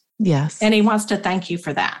it. Yes. And he wants to thank you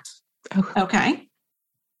for that. Okay.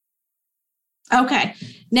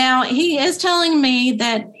 Now he is telling me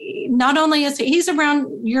that not only is he's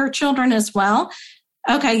around your children as well.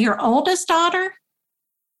 Okay. Your oldest daughter.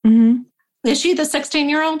 Mm-hmm. Is she the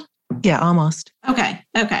 16-year-old? Yeah, almost. Okay.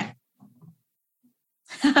 Okay.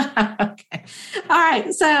 All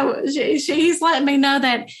right. So she's letting me know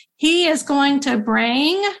that he is going to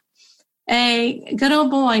bring a good old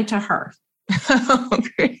boy to her.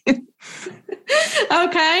 Okay.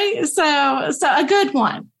 Okay. So a good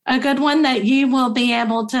one that you will be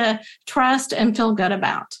able to trust and feel good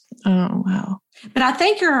about. Oh, wow. But I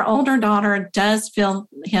think your older daughter does feel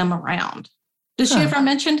him around. Does she ever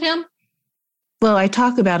mention him? Well, I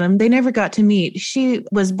talk about him. They never got to meet. She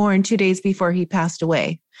was born 2 days before he passed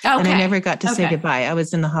away. Okay. And I never got to say goodbye. I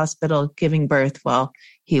was in the hospital giving birth while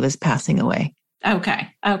he was passing away. Okay.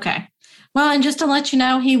 Well, and just to let you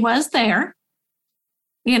know, he was there,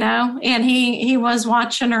 and he was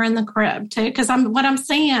watching her in the crib too. Because what I'm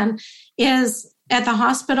seeing is at the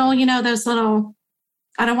hospital, those little,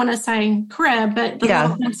 I don't want to say crib, but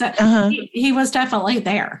he was definitely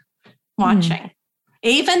there watching,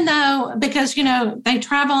 even though, because, they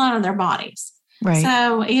travel out of their bodies. Right.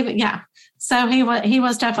 So so he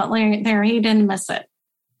was definitely there. He didn't miss it.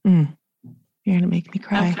 You're going to make me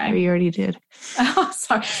cry. Okay. Or you already did. Oh,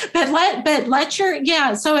 sorry. But let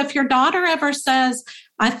so if your daughter ever says,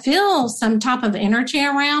 I feel some type of energy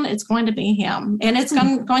around, it's going to be him. And it's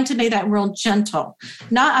going to be that real gentle.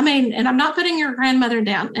 And I'm not putting your grandmother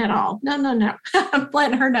down at all. No. I'm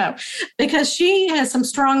letting her know because she has some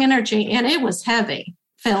strong energy and it was heavy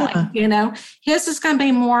feeling, His is going to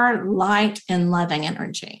be more light and loving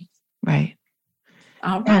energy. Right.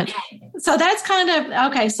 All right. So that's kind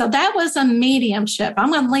of, okay. So that was a mediumship. I'm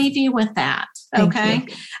going to leave you with that. Okay.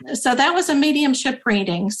 So that was a mediumship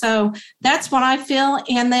reading. So that's what I feel.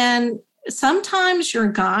 And then sometimes your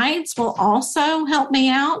guides will also help me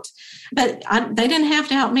out, but they didn't have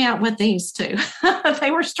to help me out with these two. They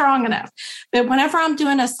were strong enough. But whenever I'm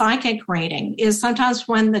doing a psychic reading is sometimes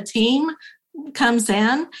when the team comes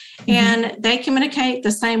in and they communicate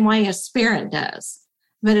the same way as spirit does.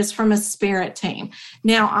 But it's from a spirit team.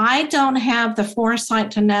 Now, I don't have the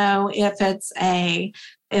foresight to know if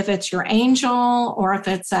it's your angel or if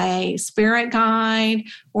it's a spirit guide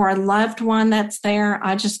or a loved one that's there.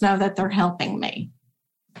 I just know that they're helping me.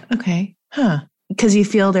 Okay. Because you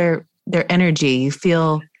feel their energy. You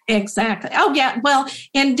feel... Exactly. Oh, yeah. Well,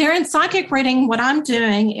 and during psychic reading, what I'm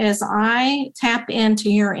doing is I tap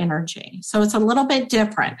into your energy. So it's a little bit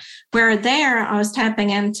different. Where there, I was tapping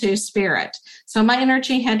into spirit. So my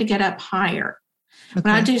energy had to get up higher. Okay.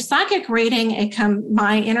 When I do psychic reading,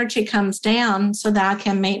 my energy comes down so that I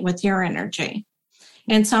can mate with your energy.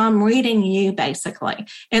 And so I'm reading you basically.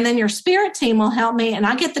 And then your spirit team will help me. And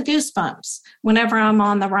I get the goosebumps whenever I'm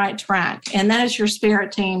on the right track. And that is your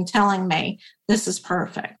spirit team telling me this is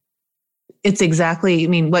perfect. It's exactly,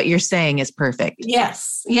 what you're saying is perfect.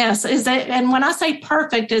 Yes. And when I say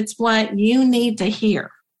perfect, it's what you need to hear.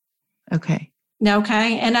 Okay.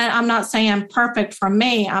 And I'm not saying perfect for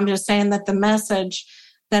me. I'm just saying that the message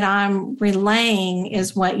that I'm relaying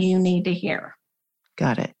is what you need to hear.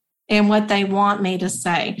 Got it. And what they want me to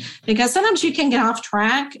say. Because sometimes you can get off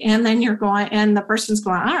track and then you're going, and the person's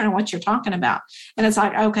going, I don't know what you're talking about. And it's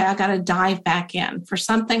like, okay, I got to dive back in for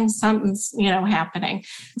something's, happening.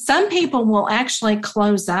 Some people will actually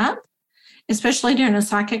close up, especially during a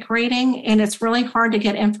psychic reading. And it's really hard to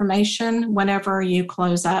get information whenever you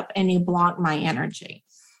close up and you block my energy.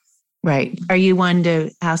 Right. Are you one to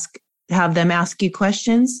have them ask you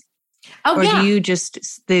questions? Oh, or yeah. do you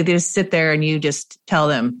they just sit there and you just tell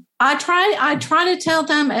them? I try to tell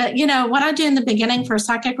them, what I do in the beginning for a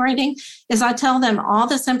psychic reading is I tell them all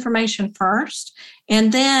this information first.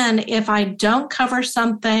 And then if I don't cover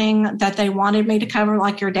something that they wanted me to cover,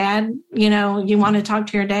 like your dad, you want to talk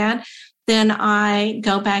to your dad, then I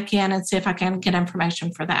go back in and see if I can get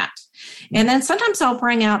information for that. And then sometimes I'll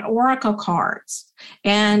bring out oracle cards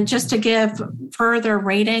and just to give further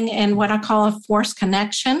reading and what I call a force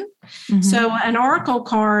connection. Mm-hmm. So an oracle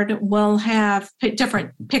card will have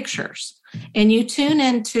different pictures and you tune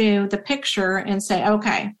into the picture and say,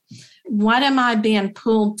 okay, what am I being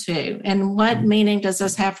pulled to? And what meaning does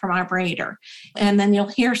this have for my reader? And then you'll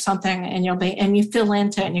hear something and you feel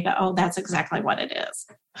into it and you go, oh, that's exactly what it is.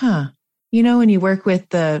 Huh. When you work with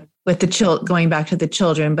the going back to the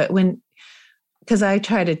children, but because I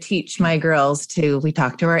try to teach my girls we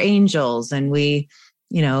talk to our angels and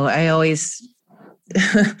I always,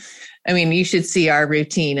 you should see our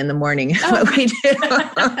routine in the morning, what we do.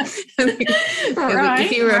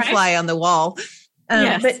 If you were a fly on the wall.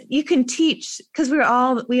 Yes. But you can teach because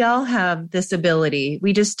we all have this ability.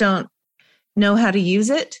 We just don't know how to use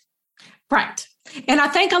it. Right. And I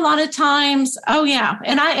think a lot of times, oh yeah.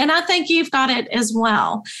 And I think you've got it as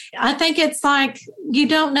well. I think it's like, you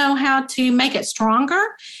don't know how to make it stronger.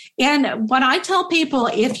 And what I tell people,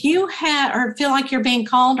 if you or feel like you're being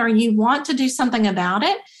called or you want to do something about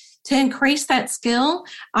it to increase that skill,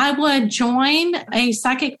 I would join a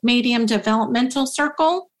psychic medium developmental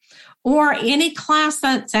circle or any class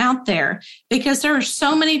that's out there, because there are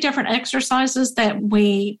so many different exercises that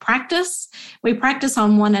we practice. We practice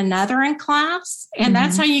on one another in class, and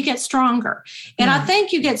that's how you get stronger. And I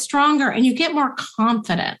think you get stronger and you get more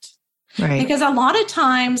confident Right. Because a lot of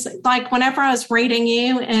times, like whenever I was reading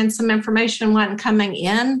you and some information wasn't coming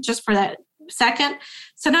in just for that second,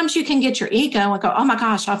 sometimes you can get your ego and go, oh my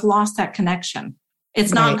gosh, I've lost that connection.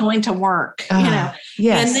 It's not going to work, Yes.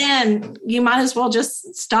 And then you might as well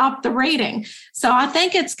just stop the reading. So I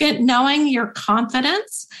think it's knowing your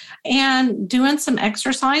confidence and doing some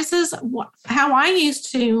exercises. How I used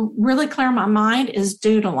to really clear my mind is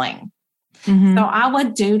doodling. Mm-hmm. So I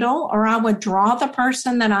would doodle, or I would draw the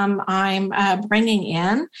person that I'm bringing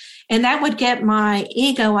in, and that would get my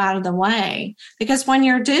ego out of the way. Because when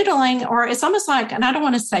you're doodling, or it's almost like, and I don't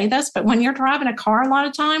want to say this, but when you're driving a car, a lot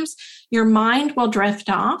of times your mind will drift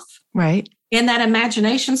off, right? And that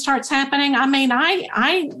imagination starts happening. I mean,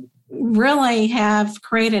 I really have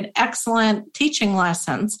created excellent teaching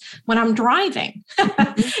lessons when I'm driving.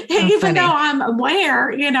 Even though I'm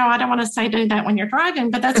aware, I don't want to say do that when you're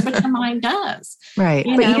driving, but that's what your mind does. Right.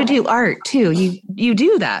 But you do art too. You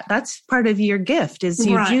do that. That's part of your gift is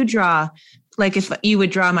you do draw. Like if you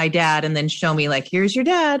would draw my dad and then show me like, here's your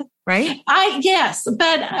dad, right? Yes.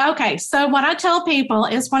 But okay. So what I tell people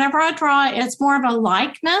is whenever I draw, it's more of a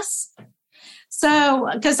likeness. So,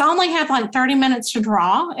 because I only have like 30 minutes to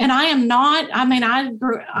draw, and I have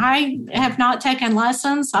not taken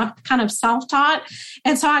lessons. I've kind of self-taught.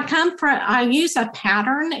 And so I use a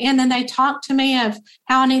pattern, and then they talk to me of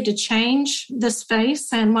how I need to change this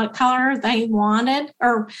face and what color they wanted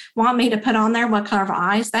or want me to put on there, what color of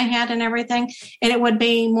eyes they had and everything. And it would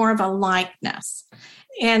be more of a likeness.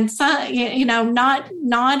 And so, not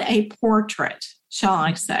a portrait, shall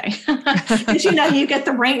I say. Because, you get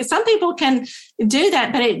the ring. Some people can do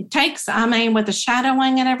that, but it takes, with the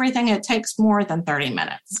shadowing and everything, it takes more than 30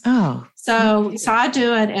 minutes. Oh. So I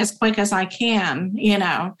do it as quick as I can,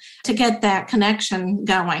 to get that connection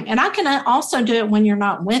going. And I can also do it when you're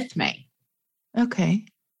not with me. Okay.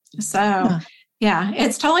 So, yeah,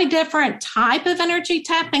 it's totally different type of energy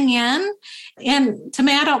tapping in. And to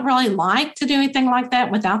me, I don't really like to do anything like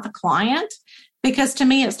that without the client. Because to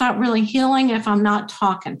me, it's not really healing if I'm not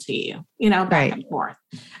talking to you, back and forth.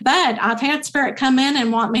 But I've had spirit come in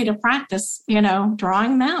and want me to practice,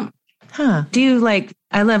 drawing them. Huh. Do you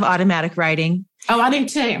I love automatic writing. Oh, I do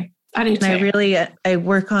too. I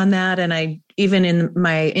work on that. And I, even in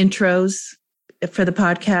my intros for the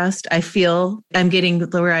podcast, I feel I'm getting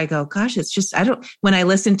where I go, gosh, it's just, when I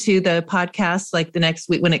listen to the podcast, like the next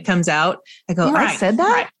week when it comes out, I go, I said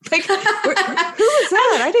that? Right. Who was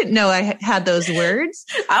that? I didn't know I had those words.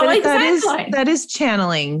 Oh, exactly. That is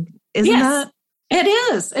channeling, isn't that? It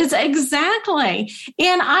is. It's exactly.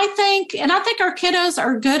 And I think our kiddos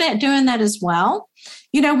are good at doing that as well.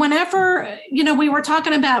 Whenever, we were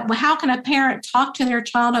talking about how can a parent talk to their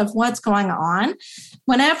child of what's going on.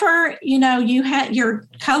 Whenever, you're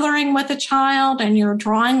coloring with a child and you're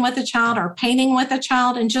drawing with a child or painting with a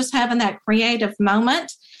child and just having that creative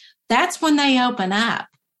moment, that's when they open up.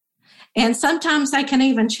 And sometimes they can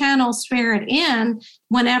even channel spirit in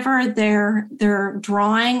whenever they're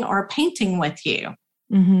drawing or painting with you.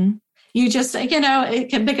 Mm-hmm. You just,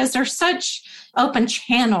 because there's such open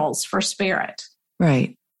channels for spirit.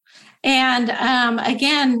 Right. And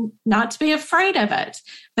again, not to be afraid of it,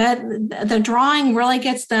 but the drawing really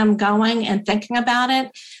gets them going and thinking about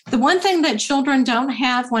it. The one thing that children don't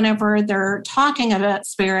have whenever they're talking about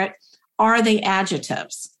spirit are the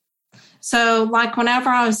adjectives. So like whenever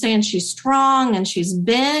I was saying she's strong and she's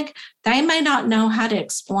big, they may not know how to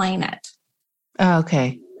explain it. Oh,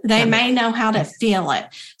 okay. They may know how to feel it.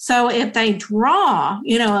 So if they draw,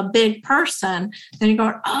 a big person, then you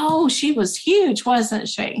go, oh, she was huge, wasn't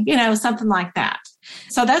she? Something like that.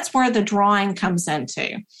 So that's where the drawing comes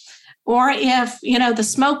into. Or if, the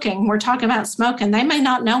smoking, we're talking about smoking, they may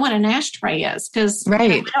not know what an ashtray is because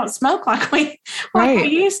we don't smoke like we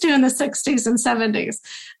used to in the 60s and 70s.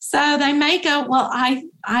 So they may go, well,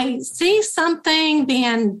 I see something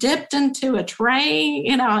being dipped into a tray,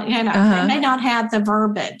 they may not have the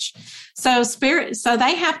verbiage. So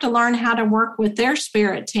they have to learn how to work with their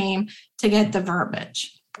spirit team to get the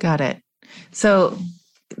verbiage. Got it. So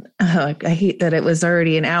I hate that it was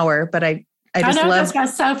already an hour, but I just love this got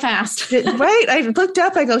so fast. Right. I looked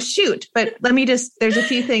up, I go, shoot, but there's a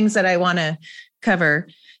few things that I want to cover.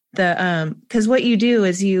 Cause what you do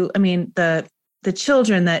is the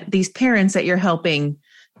children these parents that you're helping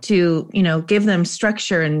to, give them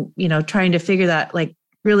structure and, trying to figure that, like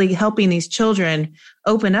really helping these children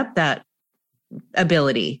open up that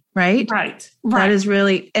ability. Right. Right. That is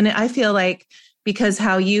really, and I feel like because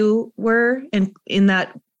how you were in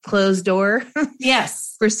that closed door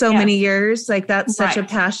yes for so many years, like that's such a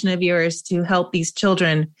passion of yours to help these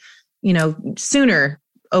children sooner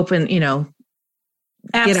open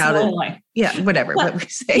get out of whatever well, what we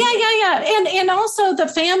say. And also the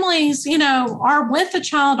families, are with the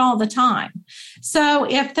child all the time. So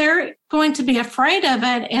if they're going to be afraid of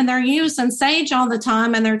it and they're using sage all the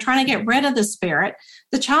time and they're trying to get rid of the spirit,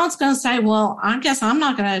 the child's going to say, well, I guess I'm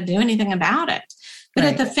not going to do anything about it. But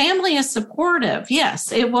if the family is supportive,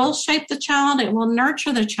 yes, it will shape the child. It will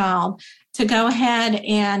nurture the child to go ahead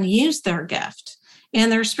and use their gift and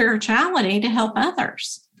their spirituality to help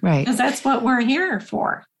others. Right. Because that's what we're here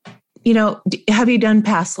for. Have you done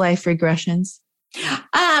past life regressions?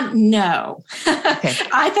 No. Okay.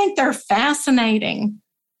 I think they're fascinating.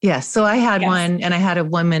 Yes. So I had one, and I had a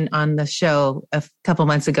woman on the show a couple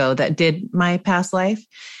months ago that did my past life.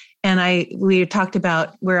 And we talked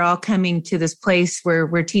about, we're all coming to this place where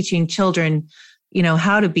we're teaching children,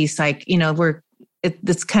 how to be psych,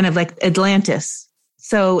 it's kind of like Atlantis.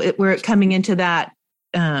 So we're coming into that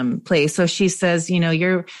place. So she says,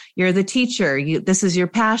 you're the teacher. This is your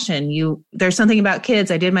passion. There's something about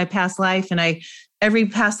kids. I did my past life, and every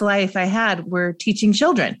past life I had, we're teaching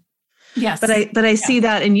children. Yes. But I see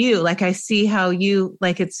that in you. Like I see how you,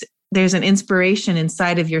 there's an inspiration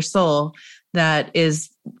inside of your soul that is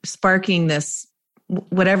sparking this,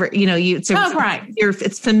 whatever,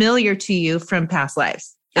 it's familiar to you from past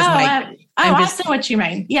lives. I see what you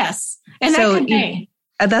mean. Yes. And so that can be.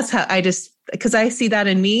 That's how because I see that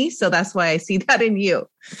in me. So that's why I see that in you. Oh,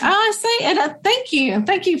 I see. And thank you.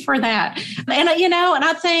 Thank you for that. And, and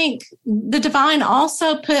I think the divine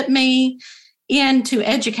also put me into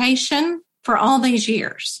education for all these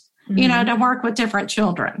years, to work with different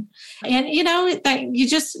children. And,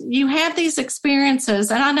 you have these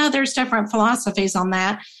experiences. And I know there's different philosophies on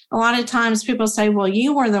that. A lot of times people say, well,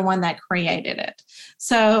 you were the one that created it.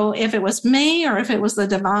 So if it was me or if it was the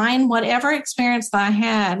divine, whatever experience that I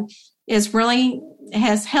had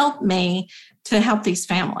has helped me to help these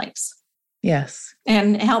families. Yes.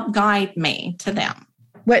 And help guide me to them.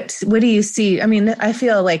 What do you see? I mean, I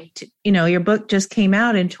feel like, your book just came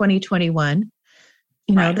out in 2021.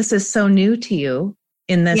 This is so new to you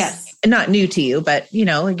in this, not new to you, but,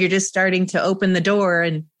 you're just starting to open the door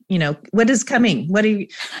and, what is coming? Where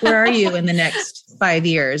are you in the next 5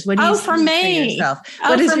 years? What do you see for yourself?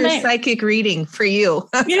 What is your psychic reading for you?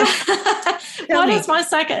 What is my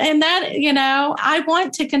psychic? And that, I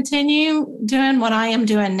want to continue doing what I am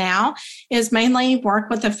doing now, is mainly work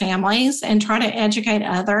with the families and try to educate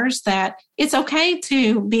others that it's okay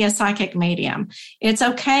to be a psychic medium. It's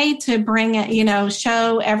okay to bring it,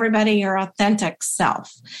 show everybody your authentic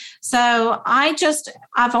self. So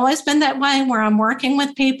I've always been that way, where I'm working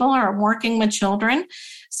with people or working with children.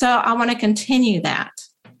 So I want to continue that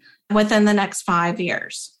within the next 5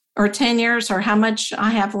 years or 10 years or how much I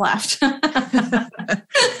have left.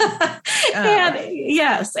 And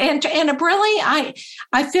yes. And really,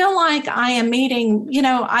 I feel like I am meeting,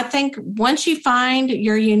 I think once you find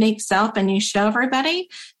your unique self and you show everybody,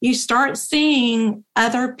 you start seeing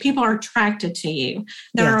other people are attracted to you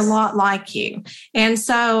that are a lot like you. And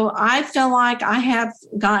so I feel like I have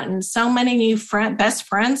gotten so many new best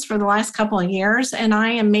friends for the last couple of years, and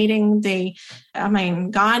I am meeting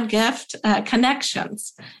God gift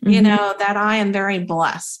connections, that I am very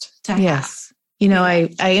blessed to have. Yes.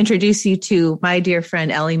 I introduce you to my dear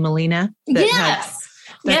friend, Ellie Molina.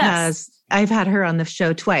 I've had her on the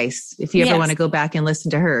show twice. If you ever want to go back and listen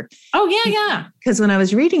to her. Oh, yeah. Because when I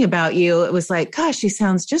was reading about you, it was like, gosh, she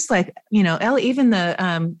sounds just like, Ellie, even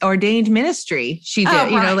the ordained ministry she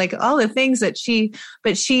did, like all the things that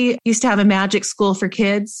but she used to have a magic school for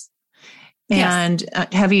kids. And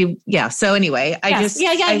have you? Yeah. So anyway,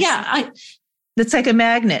 it's like a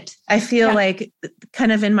magnet. I feel like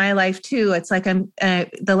kind of in my life too, it's like I'm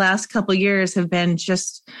the last couple of years have been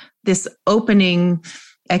just this opening.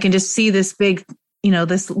 I can just see this big,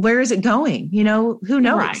 where is it going? Who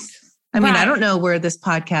knows? Right. I mean, I don't know where this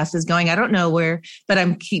podcast is going. I don't know where, but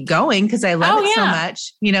I'm keep going because I love it so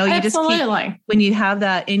much. You just keep, when you have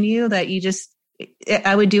that in you that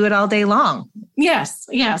I would do it all day long. Yes.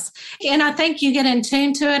 And I think you get in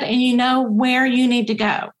tune to it and you know where you need to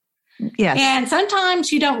go. Yes. And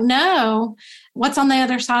sometimes you don't know what's on the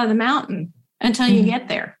other side of the mountain until you get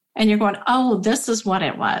there and you're going, oh, this is what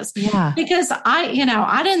it was. Yeah. Because I didn't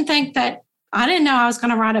know I was going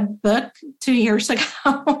to write a book 2 years ago.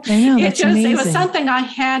 I know, that's amazing. It was something I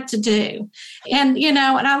had to do. And, and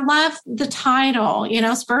I love the title,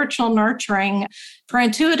 spiritual nurturing for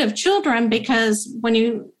intuitive children, because when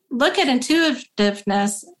you look at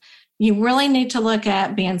intuitiveness, you really need to look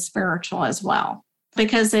at being spiritual as well,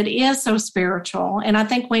 because it is so spiritual. And I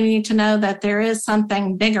think we need to know that there is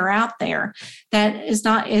something bigger out there that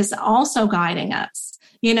is also guiding us,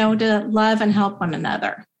 to love and help one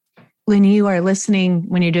another. when you are listening,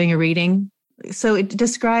 when you're doing a reading, so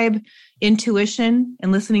describe intuition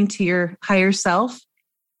and listening to your higher self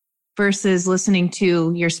versus listening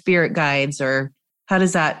to your spirit guides, or how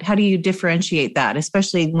do you differentiate that,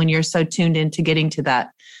 especially when you're so tuned into getting to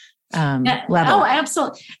that level? Oh,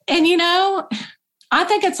 absolutely. And, I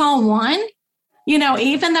think it's all one,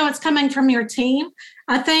 even though it's coming from your team,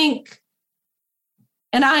 I think,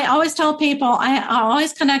 and I always tell people, I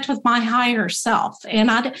always connect with my higher self. And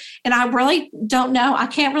I really don't know. I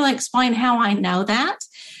can't really explain how I know that.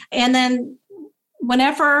 And then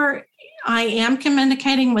whenever I am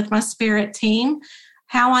communicating with my spirit team,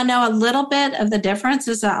 how I know a little bit of the difference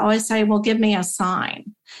is I always say, well, give me a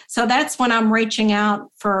sign. So that's when I'm reaching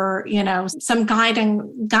out for, some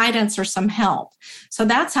guidance or some help. So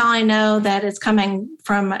that's how I know that it's coming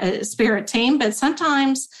from a spirit team. But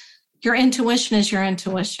sometimes your intuition is your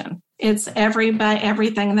intuition. It's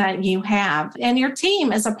everything that you have. And your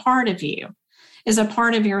team is a part of you, is a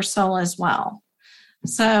part of your soul as well.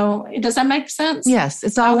 So does that make sense? Yes,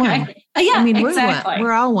 it's all one. Yeah, exactly.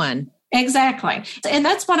 We're all one. Exactly. And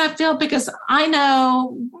that's what I feel, because I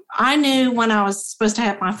knew when I was supposed to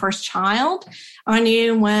have my first child. I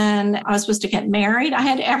knew when I was supposed to get married. I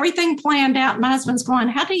had everything planned out. My husband's going,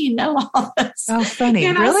 how do you know all this? Oh, funny.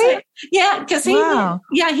 And really? Said, yeah, because he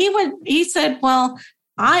said, well,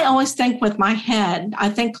 I always think with my head. I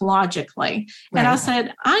think logically. Right. And I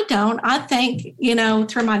said, I don't. I think,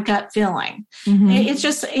 through my gut feeling. Mm-hmm. It's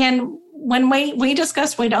just, and when we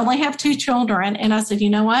discussed we'd only have 2 children, and I said, you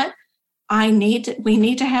know what? we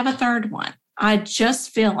need to have a third one. I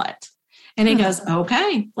just feel it. And he goes,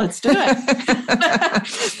 okay, let's do it.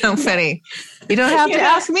 So funny. You don't have to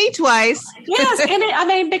ask me twice. Yes.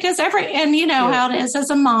 And because you know how it is as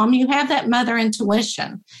a mom, you have that mother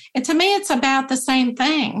intuition. And to me, it's about the same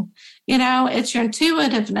thing. It's your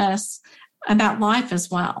intuitiveness about life as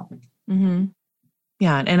well. Mm-hmm.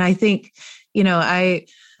 Yeah. And I think, I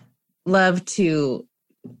love to,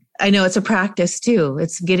 I know it's a practice too.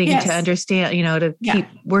 It's getting to understand, to keep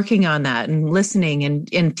working on that and listening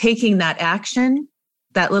and taking that action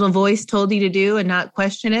that little voice told you to do and not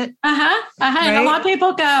question it. Right? And a lot of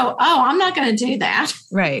people go, oh, I'm not going to do that.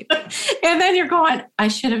 Right. And then you're going, I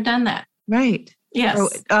should have done that. Right.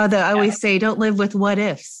 Yes. I always say, don't live with what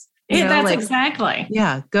ifs. That's exactly.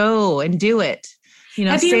 Yeah. Go and do it.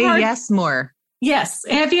 Say yes more. Yes.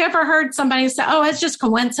 Have you ever heard somebody say, oh, it's just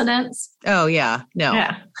coincidence? Oh, yeah. No.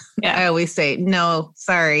 Yeah. I always say, no,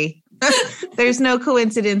 sorry. There's no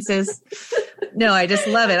coincidences. No, I just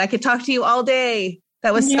love it. I could talk to you all day.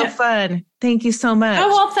 That was so fun. Thank you so much. Oh,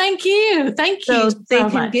 well, thank you. Thank you. So they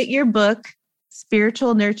can get your book,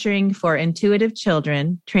 Spiritual Nurturing for Intuitive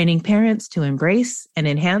Children, Training Parents to Embrace and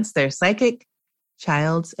Enhance Their Psychic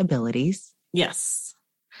Child's Abilities. Yes.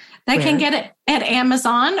 They can get it at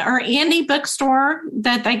Amazon or any bookstore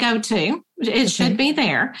that they go to. It should be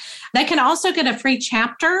there. They can also get a free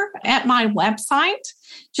chapter at my website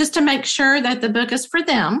just to make sure that the book is for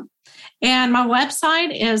them. And my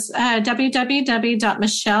website is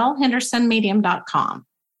www.michellehendersonmedium.com.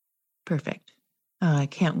 Perfect. I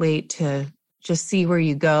can't wait to just see where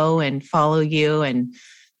you go and follow you. And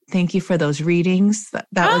thank you for those readings.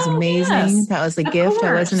 That was amazing. Yes, that was a gift. Course.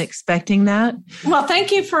 I wasn't expecting that. Well,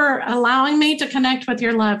 thank you for allowing me to connect with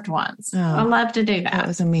your loved ones. I love to do that. That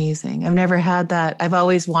was amazing. I've never had that. I've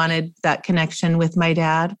always wanted that connection with my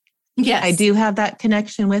dad. Yes. I do have that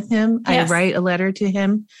connection with him. Yes. I write a letter to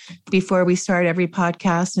him before we start every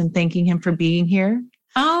podcast and thanking him for being here.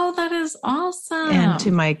 Oh, that is awesome. And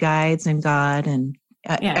to my guides and God. And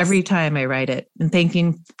every time I write it, and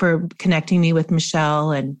thanking for connecting me with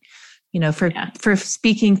Michelle and, for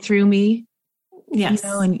speaking through me,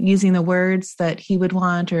 and using the words that he would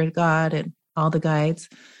want, or God and all the guides.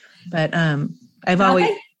 But I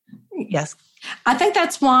think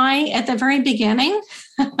that's why at the very beginning,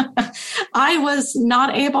 I was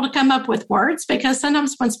not able to come up with words, because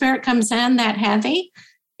sometimes when spirit comes in that heavy,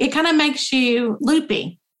 it kind of makes you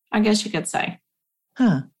loopy, I guess you could say.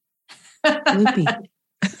 Huh. Loopy.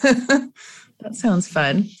 That sounds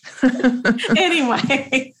fun.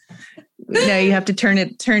 Anyway. Now you have to turn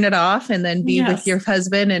it off and then be with your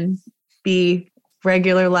husband and be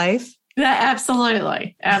regular life. Yeah,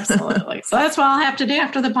 absolutely. Absolutely. So that's what I'll have to do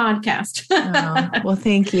after the podcast. Well,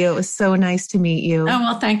 thank you. It was so nice to meet you. Oh,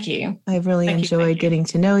 well, thank you. I really enjoyed getting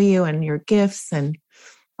to know you and your gifts and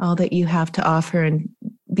all that you have to offer, and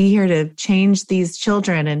be here to change these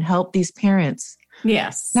children and help these parents.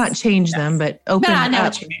 Yes. Not change them, but open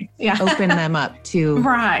open them up to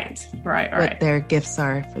right. what their gifts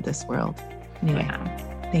are for this world. Anyway,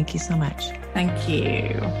 thank you so much. Thank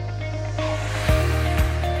you.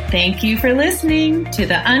 Thank you for listening to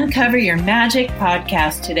the Uncover Your Magic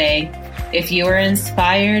podcast today. If you are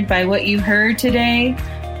inspired by what you heard today,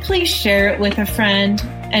 please share it with a friend.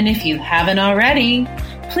 And if you haven't already,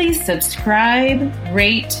 please subscribe,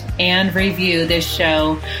 rate, and review this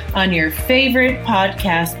show on your favorite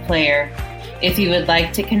podcast player. If you would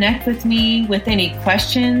like to connect with me with any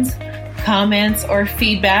questions, comments, or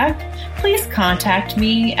feedback, please contact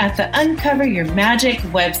me at the Uncover Your Magic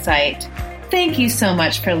website. Thank you so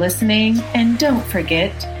much for listening, and don't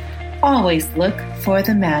forget, always look for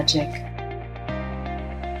the magic.